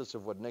 regardless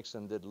of what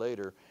Nixon did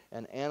later,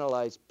 and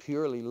analyze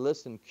purely,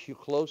 listen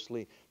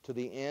closely to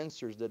the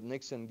answers that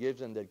Nixon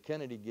gives and that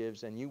Kennedy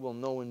gives, and you will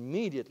know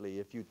immediately,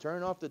 if you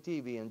turn off the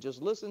TV and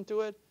just listen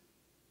to it,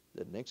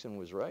 that Nixon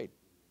was right.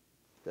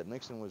 That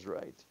Nixon was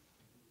right.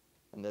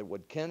 And that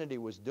what Kennedy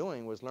was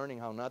doing was learning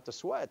how not to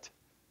sweat.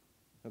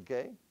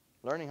 Okay?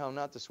 Learning how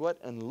not to sweat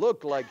and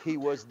look like he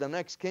was the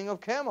next king of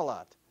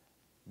Camelot,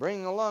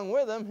 bringing along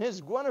with him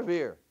his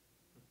Guinevere,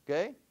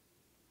 okay,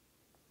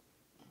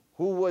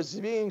 who was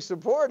being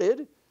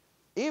supported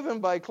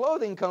even by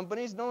clothing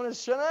companies known as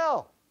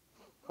Chanel,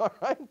 all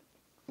right?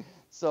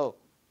 So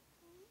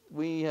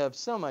we have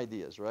some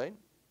ideas, right,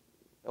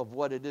 of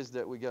what it is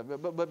that we got.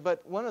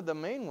 But one of the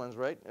main ones,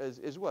 right,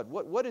 is what?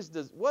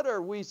 What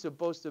are we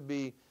supposed to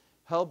be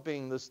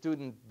helping the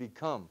student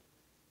become?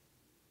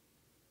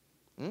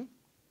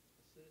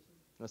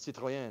 A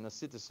citoyen, a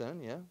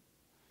citizen, yeah.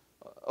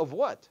 Of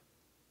what?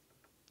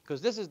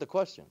 Because this is the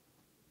question.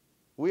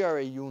 We are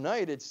a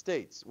United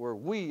States where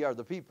we are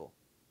the people.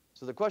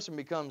 So the question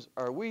becomes,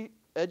 are we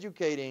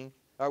educating,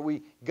 are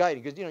we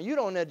guiding? Because, you know, you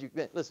don't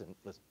educate, listen.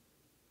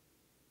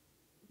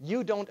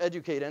 You don't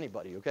educate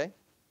anybody, okay?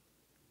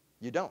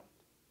 You don't.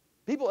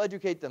 People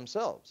educate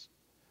themselves.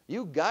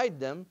 You guide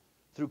them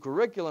through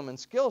curriculum and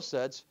skill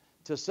sets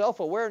to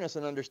self-awareness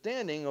and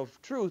understanding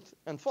of truth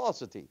and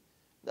falsity.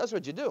 That's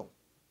what you do.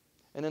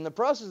 And in the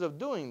process of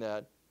doing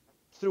that,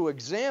 through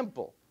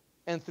example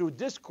and through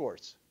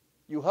discourse,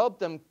 you help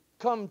them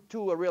come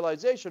to a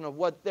realization of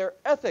what their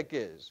ethic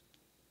is,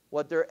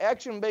 what their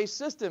action-based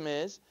system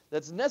is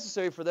that's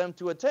necessary for them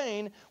to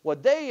attain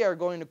what they are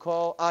going to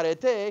call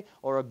arete,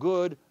 or a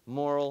good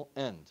moral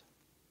end.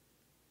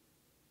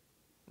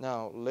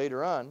 Now,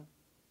 later on,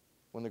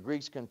 when the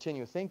Greeks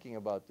continue thinking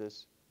about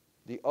this,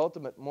 the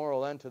ultimate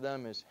moral end to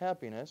them is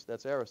happiness.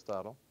 That's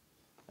Aristotle.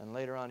 And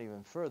later on,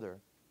 even further,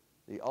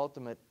 the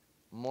ultimate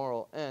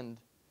moral end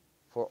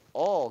for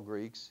all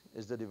Greeks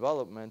is the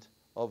development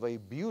of a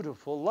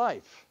beautiful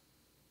life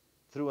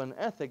through an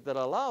ethic that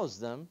allows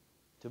them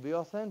to be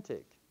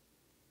authentic.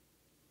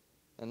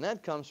 And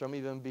that comes from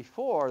even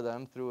before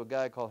them through a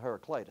guy called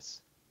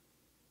Heraclitus,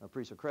 a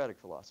pre-Socratic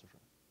philosopher,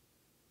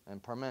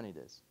 and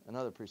Parmenides,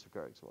 another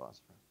pre-Socratic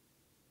philosopher,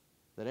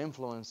 that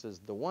influences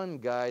the one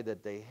guy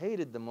that they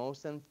hated the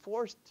most and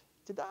forced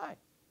to die,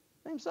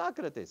 named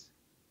Socrates.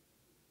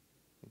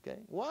 Okay,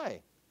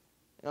 why?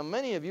 Now,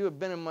 many of you have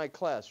been in my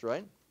class,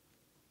 right?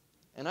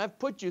 And I've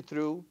put you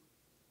through,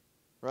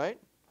 right,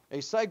 a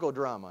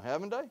psychodrama,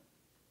 haven't I?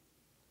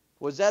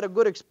 Was that a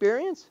good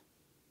experience?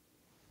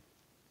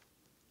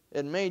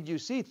 It made you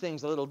see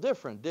things a little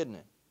different, didn't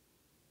it?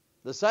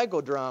 The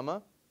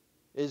psychodrama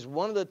is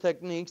one of the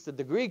techniques that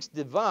the Greeks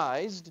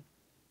devised,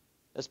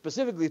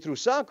 specifically through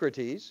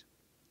Socrates,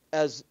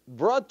 as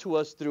brought to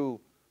us through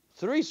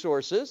three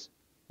sources,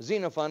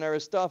 Xenophon,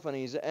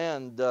 Aristophanes,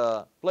 and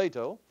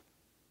Plato,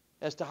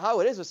 as to how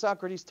it is that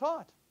Socrates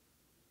taught.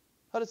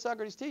 How did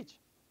Socrates teach?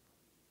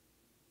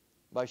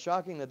 By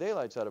shocking the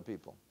daylights out of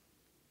people.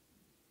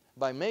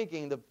 By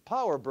making the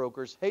power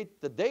brokers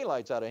hate the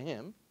daylights out of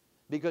him,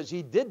 because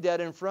he did that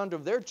in front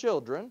of their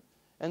children,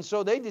 and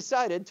so they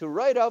decided to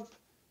write up,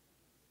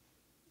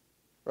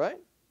 right,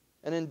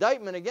 an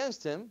indictment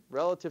against him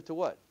relative to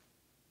what?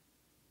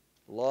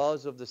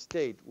 Laws of the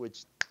state,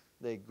 which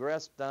they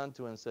grasped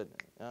onto and said,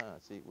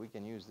 see, we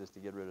can use this to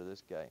get rid of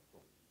this guy.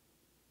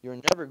 You're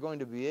never going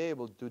to be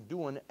able to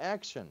do an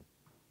action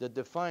that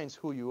defines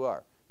who you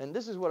are. And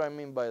this is what I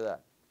mean by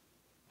that.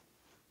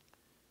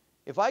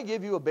 If I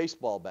give you a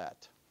baseball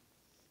bat,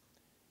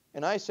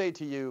 and I say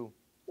to you,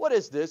 what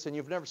is this? And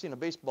you've never seen a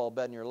baseball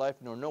bat in your life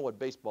nor know what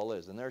baseball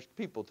is. And there's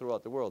people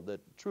throughout the world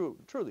that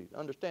truly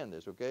understand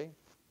this, okay?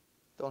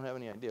 Don't have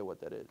any idea what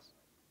that is.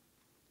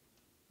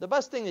 The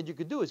best thing that you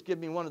could do is give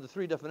me one of the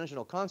three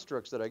definitional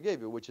constructs that I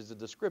gave you, which is a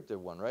descriptive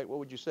one, right? What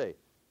would you say?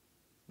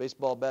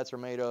 Baseball bats are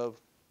made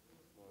of?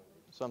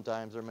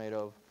 Sometimes they're made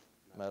of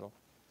metal.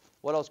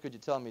 What else could you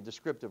tell me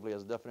descriptively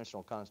as a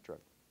definitional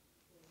construct?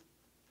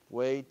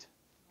 Weight,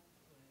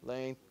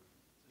 length,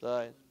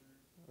 size,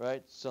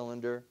 right?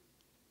 Cylinder.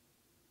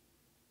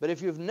 But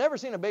if you've never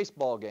seen a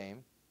baseball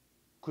game,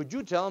 could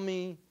you tell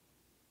me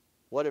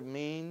what it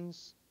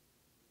means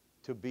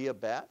to be a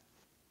bat?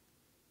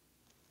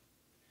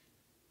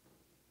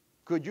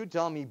 Could you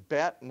tell me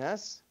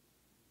batness?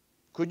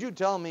 Could you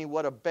tell me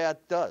what a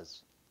bat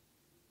does?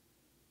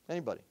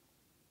 Anybody?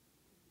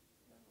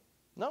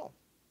 No.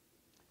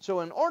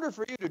 So in order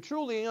for you to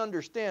truly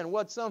understand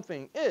what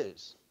something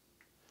is,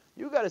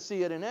 you got to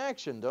see it in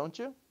action, don't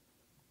you?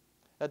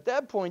 At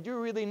that point, you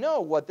really know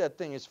what that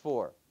thing is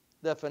for.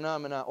 That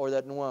phenomena or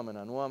that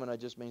noumena. Noumena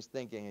just means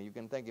thinking. And you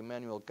can thank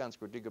Immanuel Kant's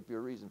Critique of Pure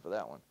Reason for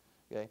that one.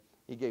 Okay?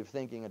 He gave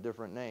thinking a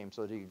different name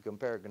so that he could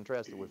compare and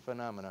contrast it with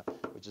phenomena,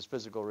 which is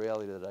physical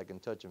reality that I can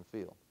touch and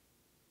feel.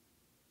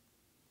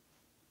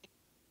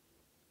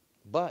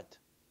 But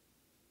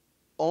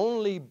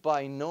only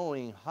by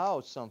knowing how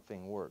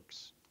something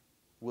works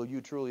will you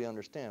truly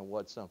understand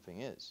what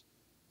something is.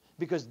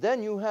 Because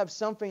then you have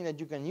something that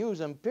you can use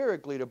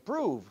empirically to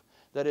prove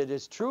that it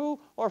is true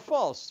or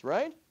false,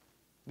 right?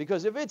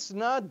 Because if it's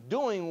not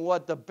doing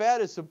what the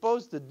bat is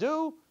supposed to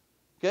do,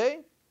 okay,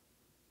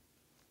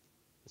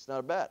 it's not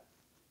a bat.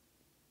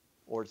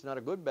 Or it's not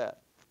a good bat.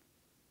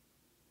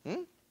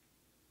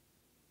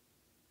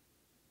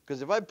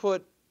 Because if I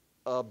put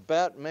a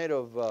bat made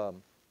of,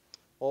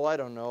 I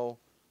don't know,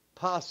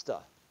 pasta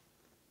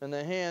in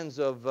the hands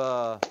of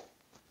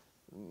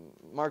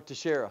Mark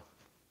Teixeira,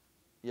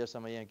 yes,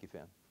 I'm a Yankee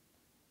fan,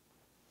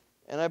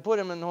 and I put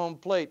him in home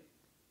plate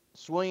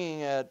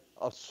swinging at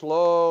a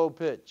slow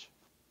pitch,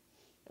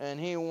 and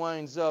he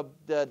winds up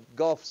that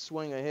golf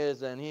swing of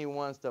his and he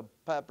wants to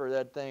pepper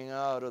that thing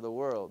out of the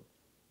world,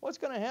 what's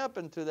going to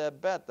happen to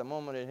that bat the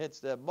moment it hits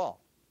that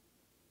ball?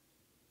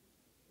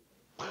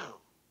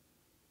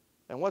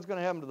 And what's going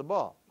to happen to the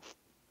ball?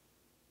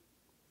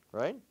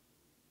 Right?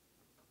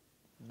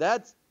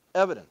 That's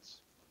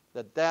evidence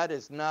that that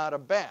is not a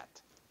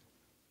bat.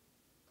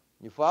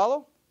 You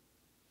follow?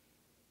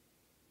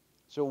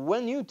 So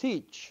when you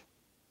teach,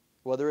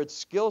 whether it's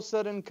skill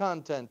set and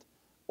content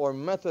or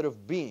method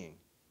of being,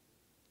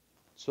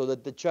 so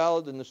that the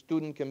child and the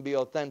student can be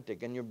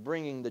authentic, and you're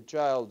bringing the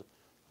child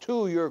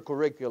to your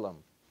curriculum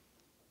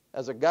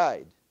as a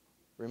guide,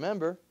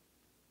 remember,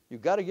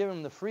 you've got to give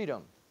him the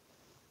freedom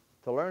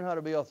to learn how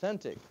to be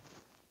authentic,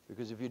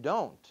 Because if you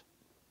don't,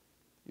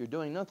 you're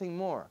doing nothing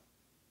more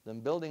than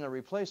building a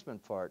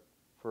replacement part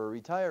for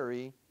a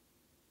retiree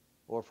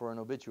or for an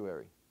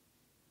obituary.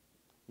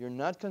 You're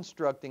not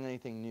constructing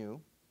anything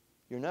new.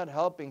 You're not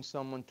helping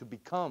someone to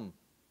become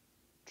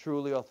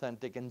truly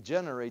authentic and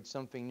generate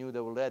something new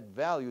that will add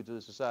value to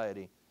the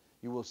society.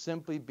 You will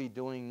simply be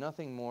doing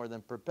nothing more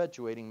than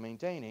perpetuating,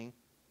 maintaining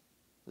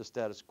the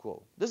status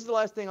quo. This is the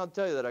last thing I'll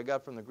tell you that I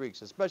got from the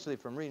Greeks, especially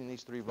from reading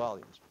these 3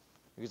 volumes.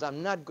 Because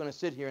I'm not going to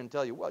sit here and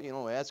tell you, well, you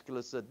know,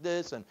 Aeschylus said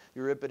this, and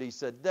Euripides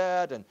said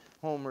that, and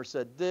Homer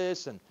said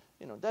this, and,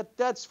 you know,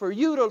 that's for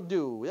you to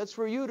do. That's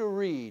for you to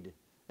read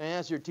and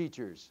ask your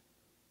teachers.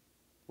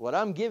 What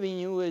I'm giving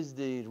you is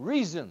the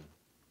reason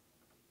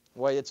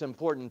why it's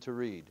important to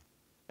read,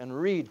 and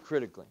read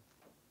critically.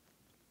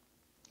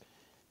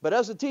 But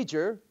as a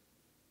teacher,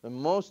 and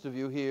most of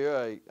you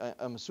here,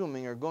 I'm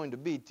assuming, are going to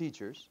be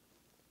teachers,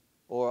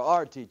 or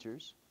are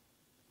teachers,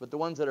 but the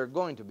ones that are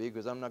going to be,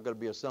 because I'm not going to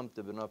be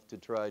assumptive enough to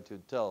try to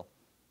tell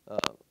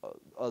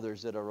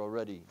others that are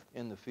already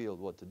in the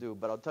field what to do,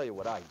 but I'll tell you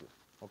what I do,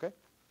 okay?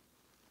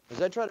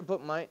 As I try to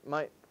put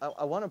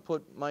I want to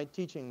put my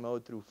teaching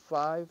mode through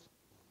 5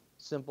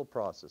 simple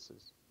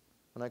processes,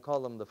 and I call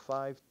them the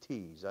 5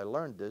 T's. I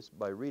learned this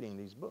by reading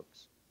these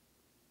books.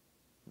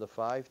 The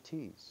 5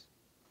 T's.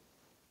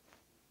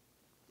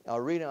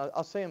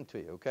 I'll say them to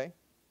you, okay?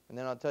 And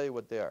then I'll tell you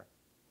what they are.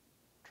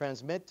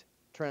 Transmit,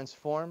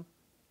 transform,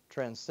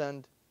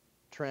 transcend,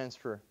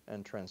 transfer,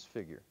 and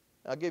transfigure.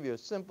 I'll give you a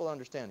simple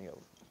understanding of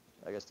them.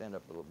 I got to stand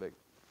up a little big,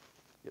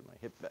 get my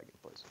hip back in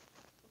place.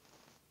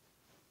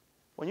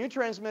 When you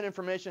transmit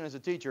information as a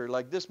teacher,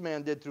 like this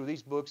man did through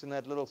these books and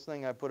that little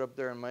thing I put up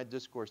there in my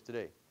discourse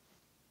today,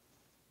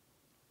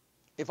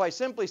 if I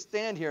simply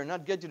stand here and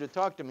not get you to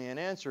talk to me and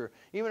answer,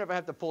 even if I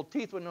have to pull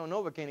teeth with no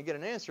Novocaine to get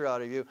an answer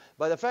out of you,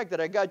 by the fact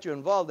that I got you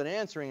involved in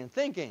answering and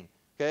thinking,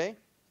 okay?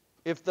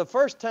 If the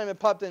first time it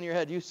popped in your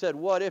head, you said,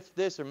 what if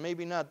this or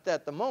maybe not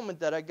that, the moment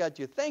that I got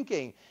you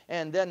thinking,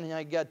 and then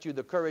I got you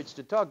the courage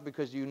to talk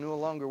because you no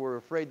longer were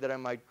afraid that I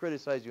might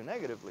criticize you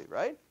negatively,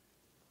 right?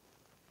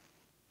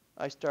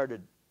 I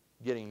started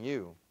getting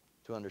you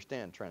to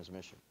understand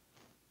transmission.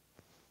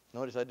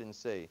 Notice I didn't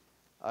say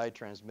I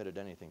transmitted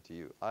anything to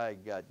you. I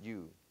got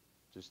you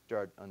to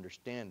start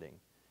understanding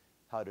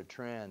how to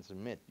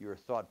transmit your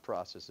thought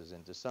processes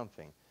into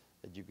something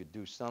that you could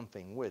do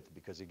something with.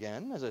 Because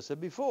again, as I said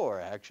before,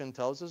 action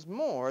tells us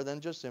more than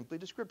just simply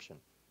description.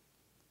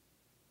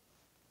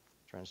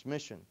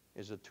 Transmission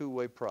is a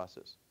two-way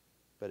process,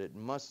 but it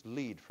must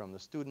lead from the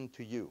student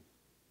to you,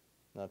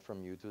 not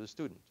from you to the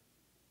student.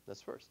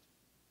 That's first.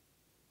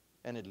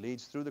 And it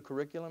leads through the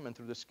curriculum and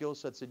through the skill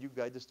sets that you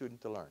guide the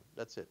student to learn.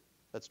 That's it.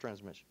 That's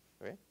transmission,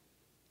 right?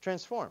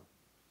 Transform.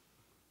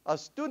 A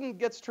student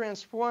gets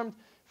transformed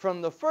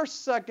from the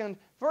first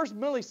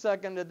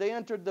millisecond that they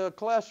entered the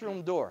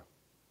classroom door.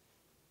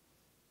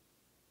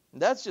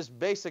 And that's just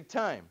basic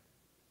time.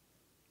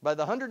 By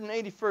the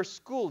 181st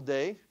school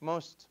day,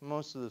 most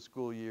of the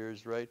school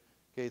years, right,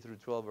 K through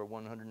 12 are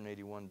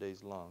 181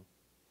 days long.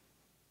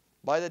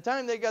 By the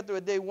time they got to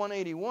a day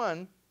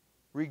 181,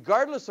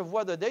 regardless of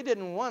whether they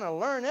didn't want to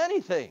learn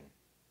anything,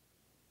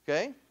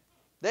 okay,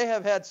 they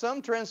have had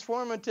some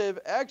transformative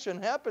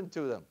action happen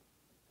to them.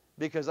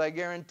 Because I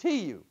guarantee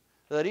you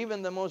that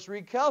even the most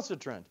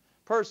recalcitrant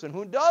person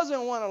who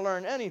doesn't want to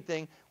learn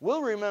anything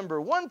will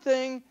remember one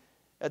thing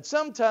at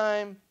some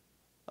time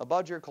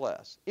about your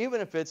class,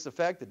 even if it's the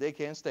fact that they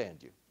can't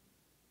stand you.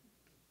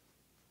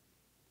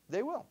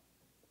 They will.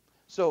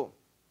 So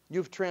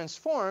you've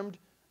transformed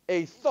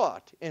a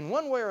thought in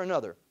one way or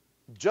another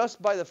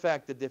just by the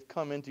fact that they've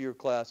come into your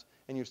class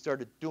and you've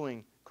started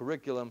doing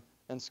curriculum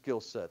and skill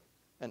set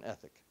and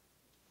ethic.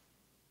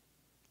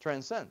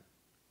 Transcend.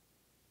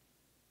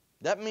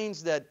 That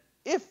means that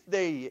if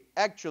they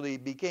actually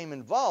became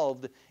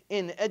involved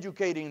in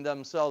educating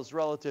themselves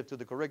relative to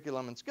the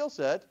curriculum and skill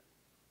set,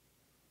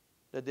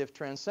 that they've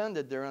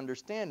transcended their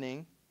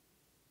understanding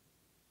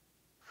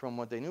from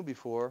what they knew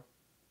before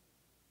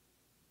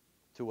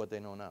to what they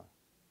know now.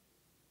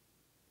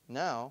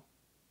 Now,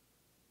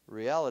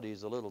 reality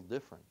is a little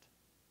different.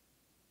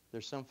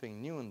 There's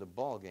something new in the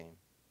ball game.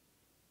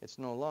 It's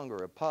no longer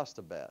a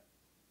pasta bat,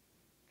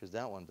 because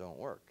that one don't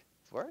work.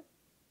 Right?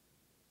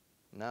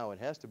 Now it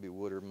has to be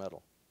wood or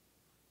metal.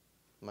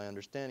 My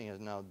understanding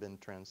has now been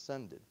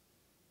transcended.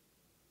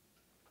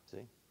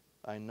 See?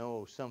 I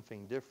know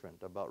something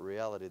different about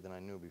reality than I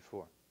knew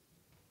before.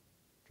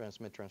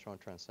 Transmit, transform,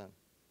 transcend.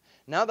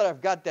 Now that I've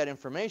got that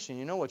information,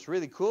 you know what's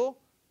really cool?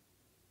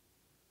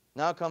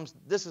 Now comes,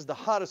 this is the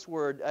hottest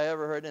word I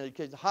ever heard in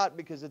education. Hot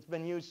because it's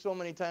been used so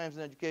many times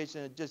in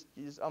education, it just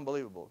is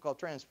unbelievable. It's called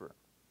transfer.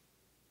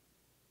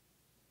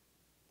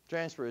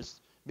 Transfer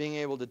is being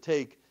able to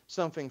take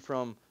something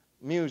from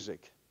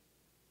music,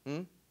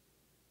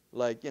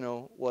 like, you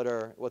know,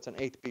 what's an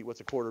eighth beat,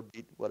 what's a quarter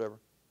beat, whatever,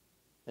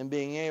 and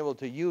being able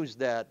to use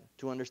that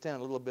to understand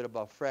a little bit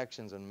about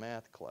fractions in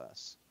math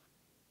class.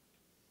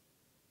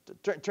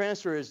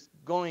 Transfer is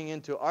going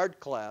into art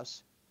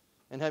class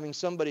and having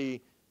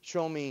somebody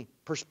show me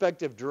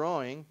perspective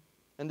drawing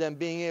and then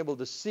being able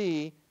to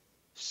see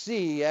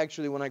see,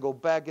 actually, when I go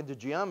back into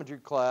geometry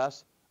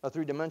class, a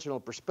three-dimensional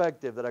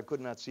perspective that I could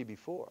not see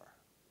before.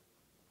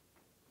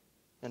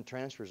 And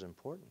transfer is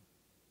important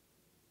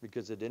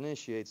because it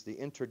initiates the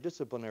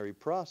interdisciplinary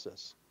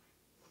process.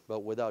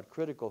 But without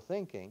critical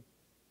thinking,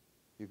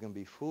 you can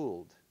be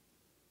fooled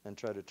and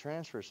try to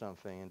transfer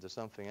something into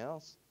something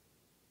else,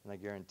 and I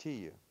guarantee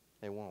you,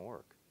 it won't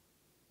work.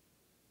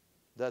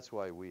 That's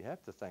why we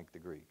have to thank the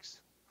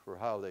Greeks for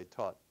how they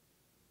taught,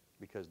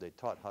 because they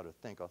taught how to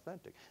think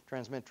authentic.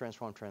 Transmit,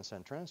 transform,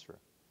 transcend, transfer.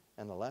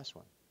 And the last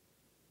one,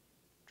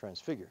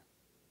 transfigure.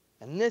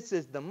 And this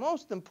is the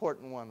most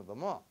important one of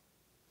them all,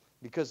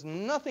 because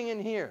nothing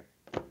in here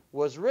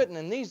was written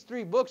in these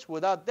three books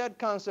without that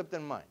concept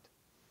in mind.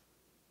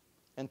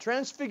 And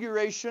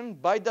transfiguration,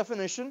 by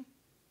definition,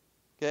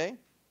 okay,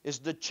 is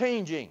the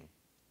changing.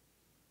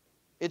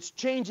 It's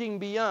changing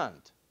beyond.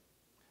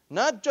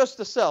 Not just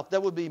the self.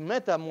 That would be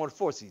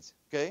metamorphosis,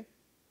 okay?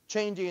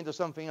 Changing into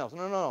something else.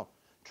 No, no, no.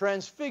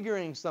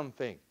 Transfiguring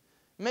something.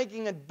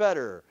 Making it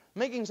better.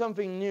 Making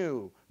something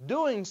new.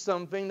 Doing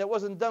something that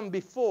wasn't done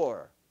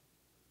before.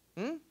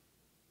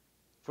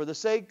 For the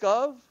sake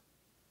of,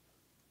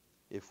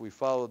 if we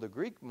follow the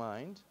Greek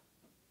mind,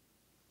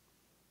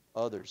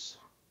 others.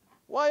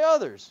 Why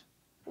others?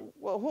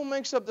 Well, who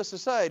makes up the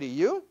society?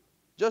 You?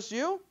 Just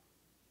you?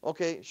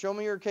 Okay, show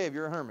me your cave.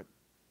 You're a hermit.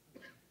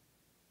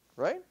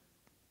 Right?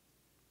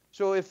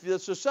 So if the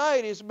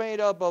society is made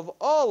up of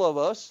all of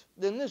us,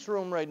 in this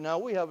room right now,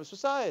 we have a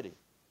society.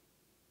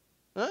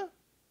 Huh?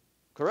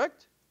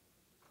 Correct?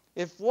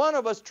 If one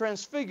of us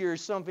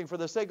transfigures something for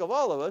the sake of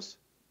all of us,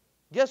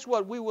 guess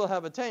what we will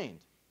have attained?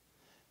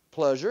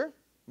 Pleasure,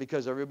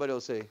 because everybody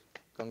will say,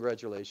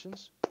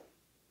 congratulations.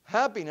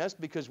 Happiness,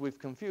 because we've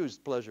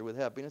confused pleasure with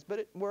happiness,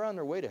 but we're on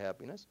our way to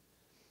happiness.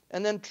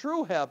 And then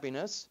true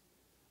happiness,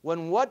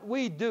 when what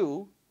we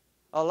do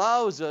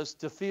allows us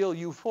to feel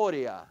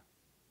euphoria,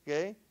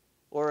 okay?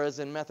 Or as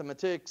in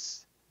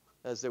mathematics,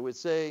 as they would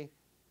say,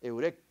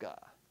 eureka,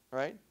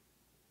 right?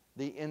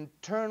 The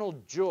internal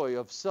joy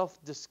of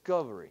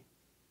self-discovery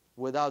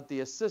without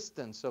the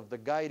assistance of the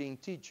guiding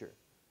teacher.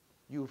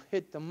 You've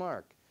hit the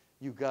mark.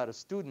 You've got a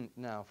student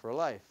now for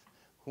life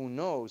who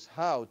knows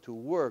how to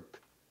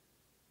work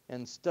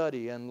and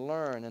study and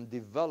learn and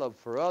develop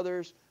for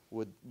others,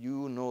 with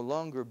you no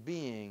longer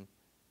being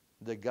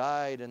the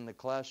guide in the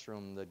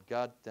classroom that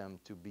got them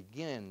to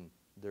begin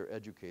their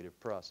educative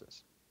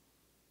process.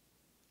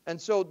 And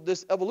so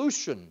this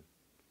evolution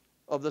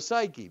of the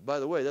psyche, by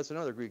the way, that's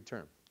another Greek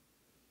term.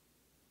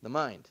 The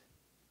mind,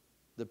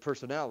 the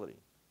personality,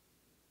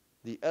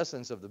 the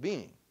essence of the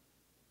being,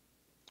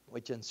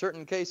 which in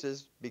certain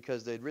cases,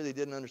 because they really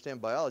didn't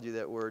understand biology,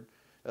 that word,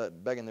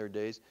 back in their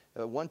days,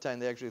 one time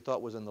they actually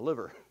thought was in the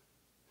liver.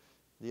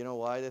 Do you know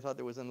why they thought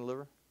it was in the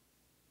liver?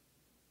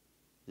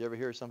 You ever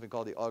hear of something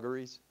called the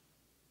auguries?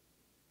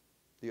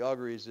 The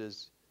auguries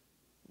is,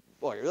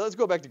 boy, let's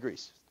go back to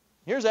Greece.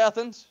 Here's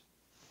Athens.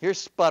 Here's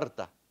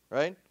Sparta,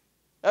 right?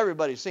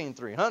 Everybody's seen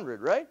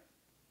 300, right?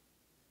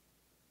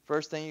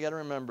 First thing you got to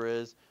remember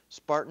is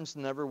Spartans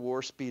never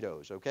wore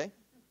Speedos, okay?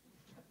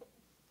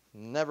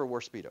 Never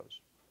wore Speedos.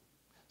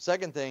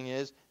 Second thing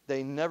is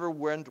they never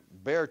went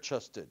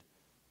bare-chested.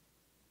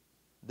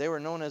 They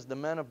were known as the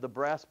men of the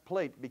brass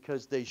plate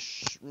because they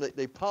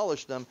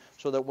polished them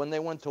so that when they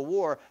went to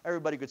war,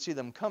 everybody could see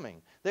them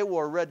coming. They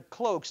wore red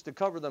cloaks to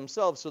cover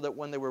themselves so that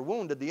when they were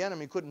wounded, the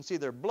enemy couldn't see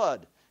their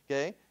blood,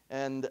 okay?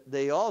 And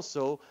they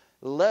also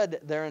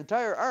led their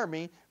entire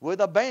army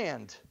with a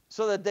band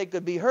so that they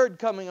could be heard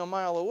coming a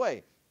mile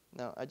away.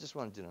 Now, I just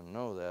wanted you to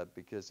know that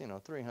because,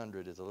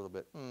 300 is a little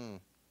bit,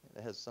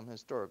 it has some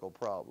historical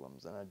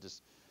problems, and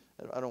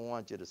I don't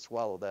want you to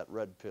swallow that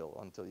red pill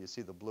until you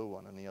see the blue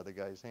one in the other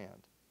guy's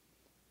hand.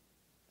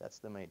 That's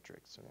the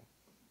matrix. Okay?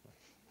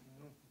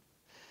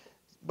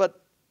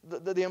 But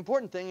the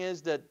important thing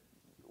is that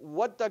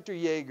what Dr.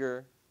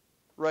 Yeager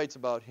writes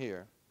about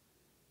here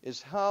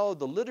is how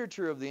the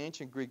literature of the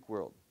ancient Greek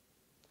world,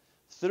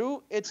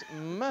 through its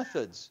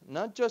methods,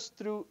 not just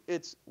through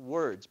its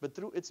words, but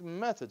through its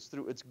methods,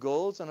 through its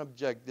goals and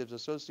objectives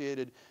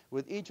associated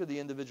with each of the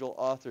individual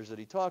authors that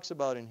he talks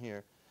about in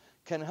here,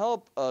 can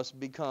help us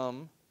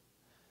become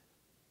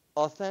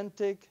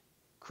authentic,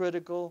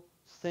 critical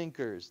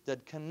thinkers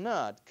that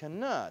cannot,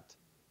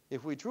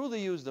 if we truly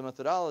use the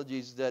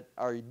methodologies that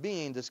are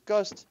being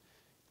discussed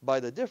by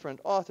the different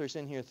authors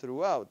in here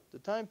throughout the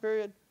time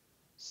period,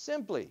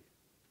 simply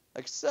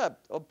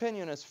accept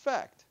opinion as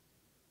fact.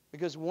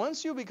 Because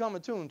once you become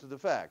attuned to the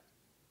fact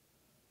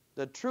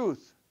that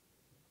truth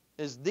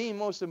is the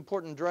most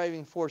important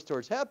driving force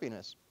towards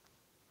happiness,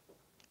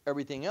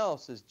 everything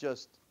else is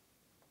just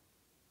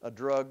a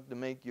drug to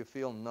make you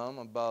feel numb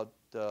about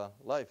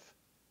life.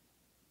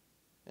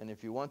 And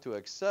if you want to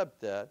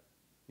accept that,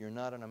 you're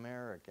not an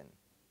American.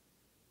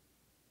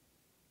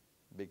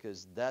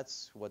 Because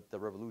that's what the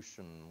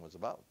revolution was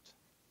about.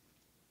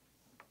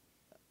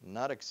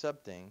 Not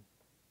accepting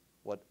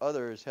what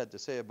others had to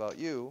say about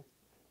you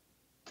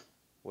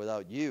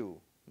without you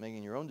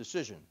making your own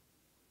decision.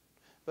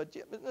 But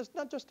it's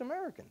not just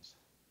Americans.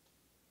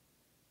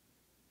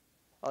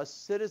 a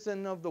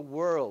citizen of the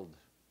world.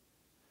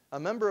 A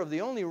member of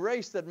the only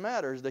race that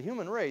matters, the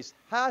human race,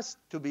 has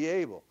to be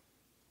able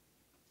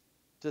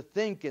to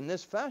think in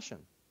this fashion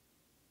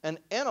and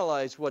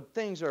analyze what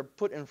things are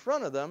put in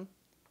front of them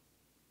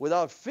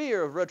without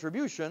fear of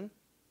retribution,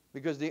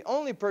 because the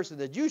only person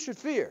that you should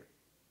fear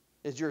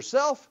is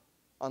yourself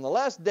on the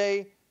last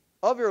day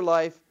of your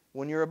life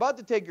when you're about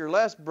to take your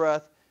last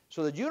breath,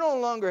 so that you no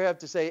longer have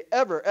to say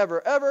ever,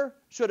 ever, ever,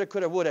 shoulda,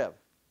 coulda, would have.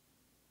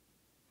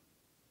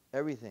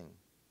 Everything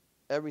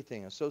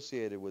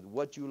associated with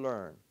what you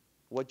learn,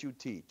 what you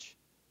teach,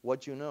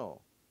 what you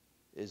know,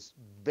 is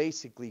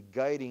basically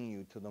guiding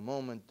you to the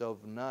moment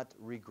of not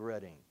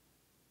regretting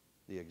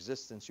the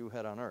existence you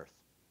had on earth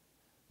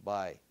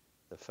by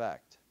the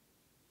fact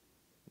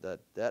that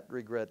that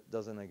regret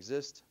doesn't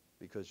exist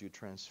because you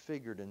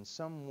transfigured in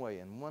some way,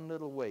 in one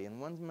little way, in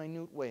one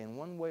minute way, in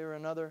one way or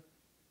another,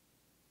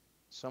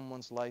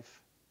 someone's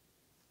life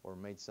or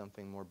made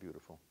something more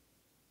beautiful.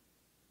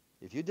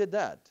 If you did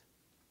that,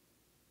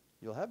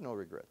 you'll have no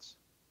regrets.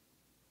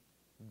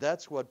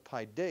 That's what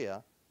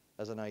Paideia,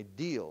 as an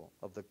ideal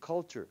of the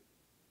culture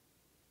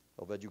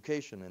of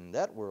education in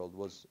that world,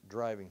 was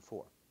driving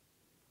for.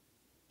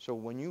 So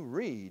when you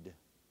read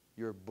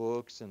your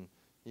books and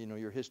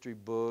your history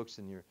books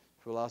and your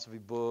philosophy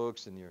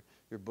books and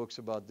your books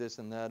about this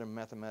and that and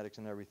mathematics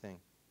and everything,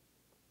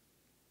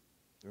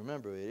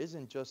 remember, it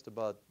isn't just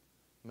about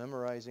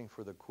memorizing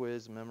for the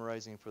quiz,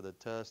 memorizing for the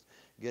test,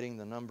 getting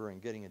the number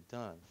and getting it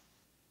done.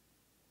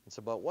 It's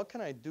about what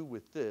can I do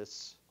with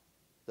this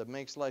that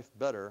makes life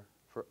better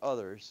for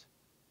others,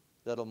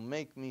 that'll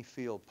make me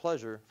feel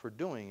pleasure for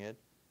doing it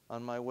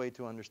on my way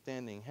to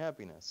understanding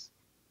happiness.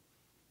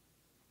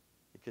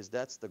 Because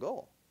that's the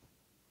goal.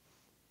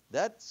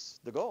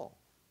 That's the goal,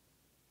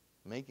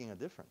 making a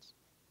difference.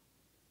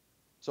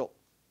 So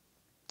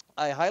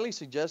I highly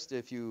suggest,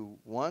 if you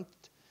want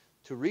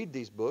to read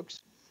these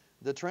books,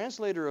 the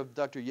translator of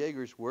Dr.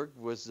 Yeager's work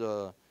was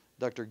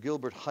Dr.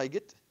 Gilbert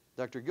Higgett.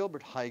 Dr.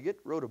 Gilbert Higgett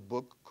wrote a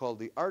book called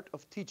The Art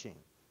of Teaching.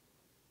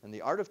 And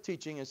the art of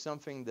teaching is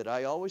something that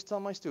I always tell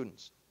my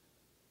students.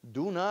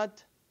 Do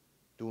not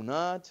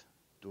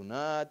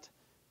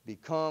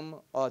become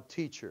a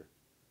teacher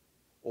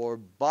or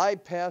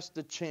bypass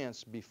the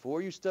chance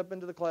before you step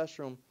into the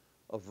classroom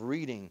of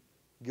reading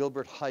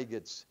Gilbert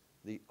Higgett's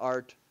The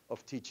Art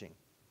of Teaching.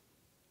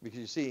 Because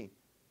you see,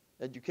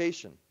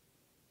 education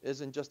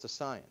isn't just a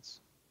science.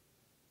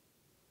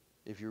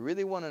 If you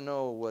really want to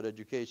know what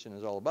education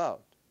is all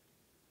about,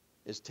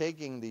 is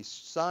taking the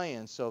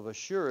science of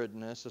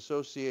assuredness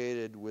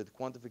associated with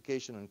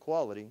quantification and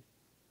quality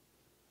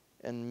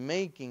and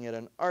making it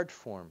an art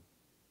form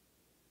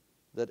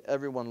that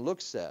everyone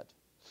looks at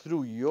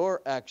through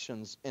your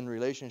actions in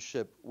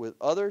relationship with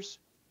others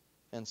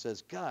and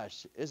says,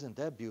 gosh, isn't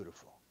that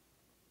beautiful?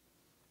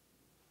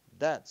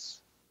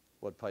 That's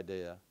what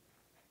Paideia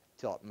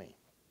taught me.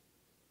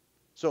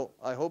 So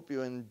I hope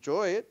you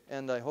enjoy it,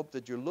 and I hope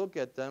that you look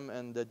at them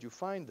and that you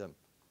find them.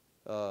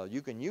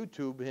 You can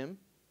YouTube him.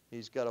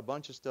 He's got a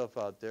bunch of stuff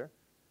out there.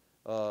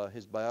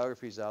 His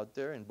biography's out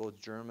there in both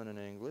German and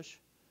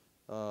English.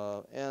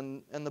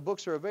 And the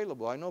books are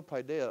available. I know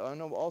Paideia. I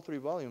know all 3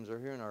 volumes are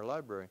here in our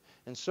library.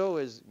 And so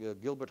is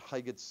Gilbert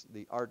Higgett's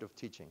The Art of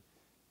Teaching.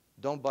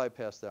 Don't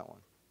bypass that one,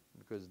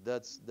 because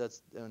that's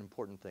an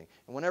important thing.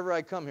 And whenever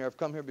I come here, I've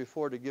come here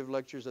before to give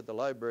lectures at the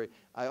library,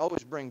 I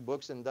always bring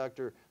books, and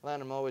Dr.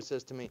 Lanham always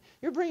says to me,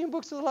 "You're bringing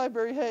books to the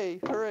library,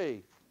 hey,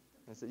 hooray."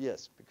 I said,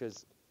 yes,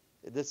 because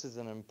this is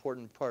an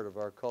important part of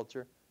our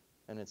culture,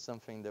 and it's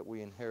something that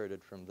we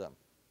inherited from them.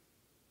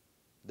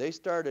 They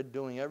started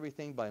doing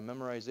everything by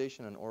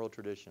memorization and oral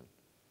tradition.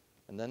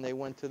 And then they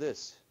went to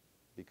this,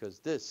 because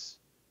this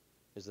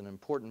is an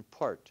important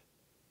part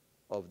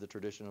of the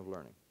tradition of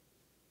learning.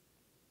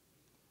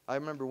 I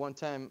remember one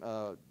time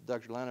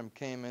Dr. Lanham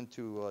came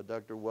into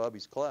Dr.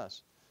 Wabi's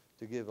class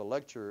to give a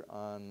lecture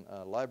on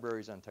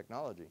libraries and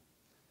technology.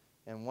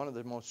 And one of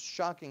the most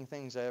shocking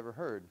things I ever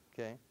heard,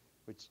 okay,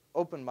 which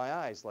opened my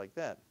eyes like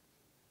that,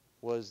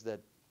 was that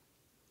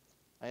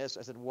I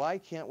said, why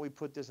can't we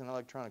put this in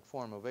electronic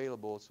form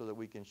available so that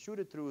we can shoot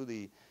it through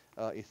the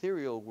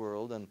ethereal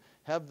world and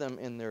have them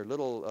in their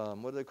little,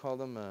 what do they call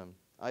them,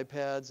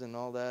 iPads and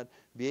all that,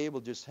 be able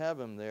to just have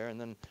them there,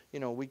 and then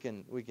we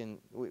can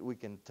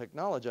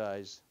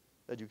technologize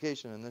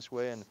education in this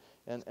way,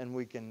 and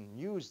we can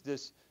use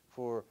this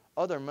for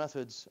other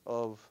methods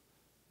of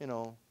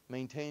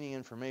maintaining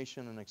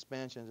information and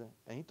expansion.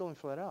 And he told me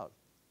flat out,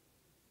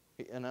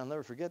 and I'll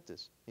never forget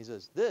this. He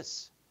says,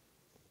 this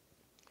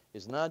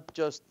is not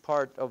just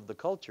part of the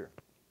culture.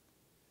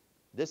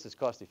 This is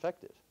cost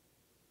effective.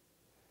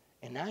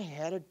 And I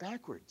had it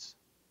backwards.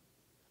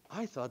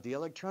 I thought the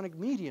electronic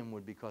medium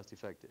would be cost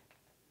effective.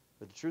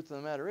 But the truth of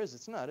the matter is,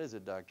 it's not, is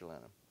it, Dr.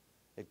 Lanham?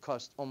 It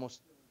costs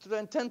almost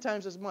 10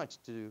 times as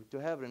much to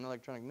have it in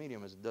electronic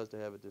medium as it does to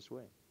have it this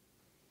way.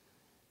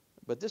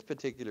 But this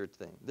particular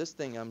thing, this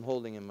thing I'm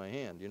holding in my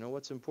hand, you know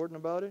what's important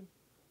about it?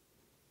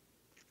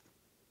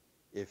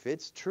 If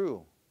it's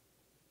true,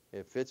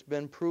 if it's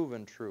been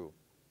proven true,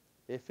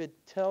 if it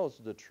tells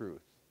the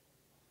truth,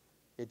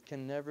 It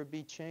can never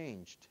be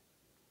changed.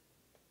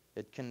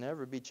 It can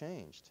never be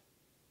changed.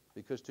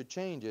 Because to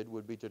change it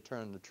would be to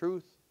turn the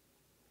truth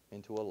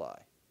into a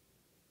lie.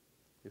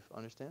 You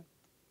understand?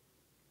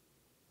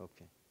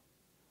 Okay.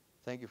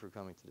 Thank you for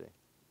coming today.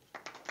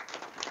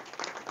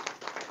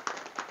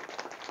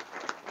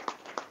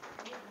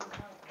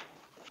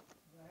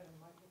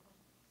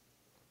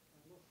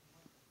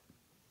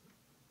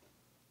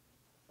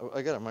 Oh,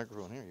 I got a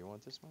microphone here. You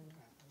want this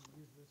microphone?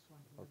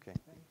 Okay.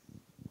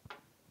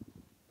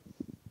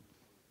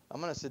 I'm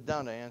going to sit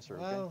down to answer,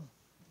 okay? Well,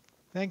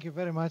 thank you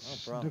very much,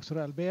 No problem. Dr.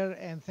 Albear,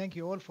 and thank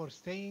you all for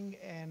staying.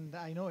 And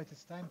I know it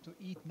is time to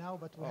eat now,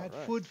 but we All had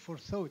right. food for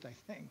thought, I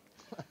think.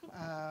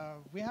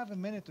 We have a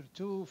minute or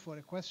two for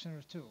a question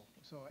or two.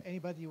 So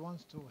anybody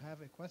wants to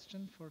have a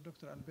question for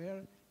Dr.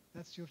 Albear,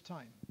 that's your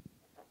time.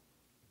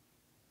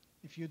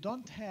 If you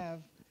don't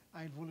have,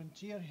 I'll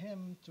volunteer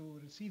him to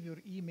receive your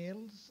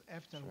emails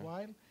after Sure. a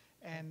while.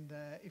 And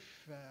if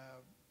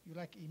you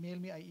like email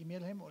me, I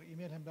email him or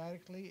email him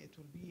directly. It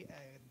will be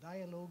a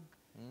dialogue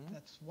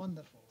that's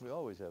wonderful. We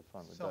always have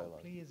fun with So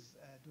dialogue. please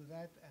do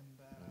that.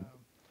 And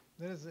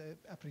there is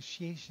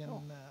appreciation.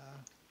 Oh.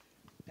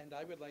 And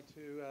I would like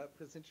to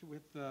present you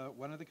with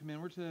one of the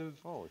commemorative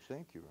Oh,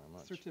 thank you very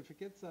much.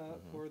 certificates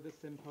for the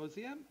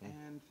symposium,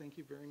 and thank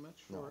you very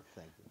much No, for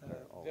thank you. a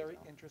They're always very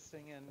honored.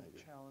 interesting and Thank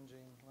you.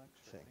 challenging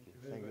lecture. Thank you.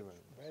 Thank you very much.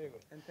 Very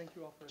good. And thank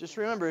you all for Just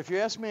attending. remember, if you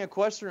ask me a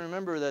question,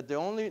 remember that the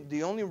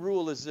only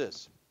rule is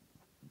this.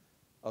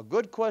 A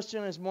good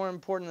question is more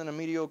important than a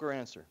mediocre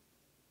answer.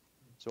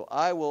 So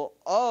I will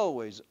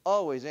always,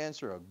 always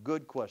answer a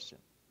good question.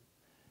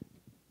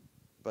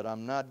 But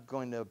I'm not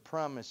going to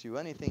promise you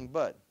anything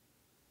but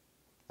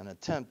an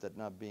attempt at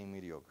not being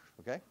mediocre,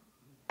 okay?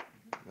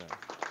 Yeah.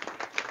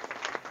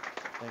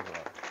 Thank you a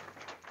lot.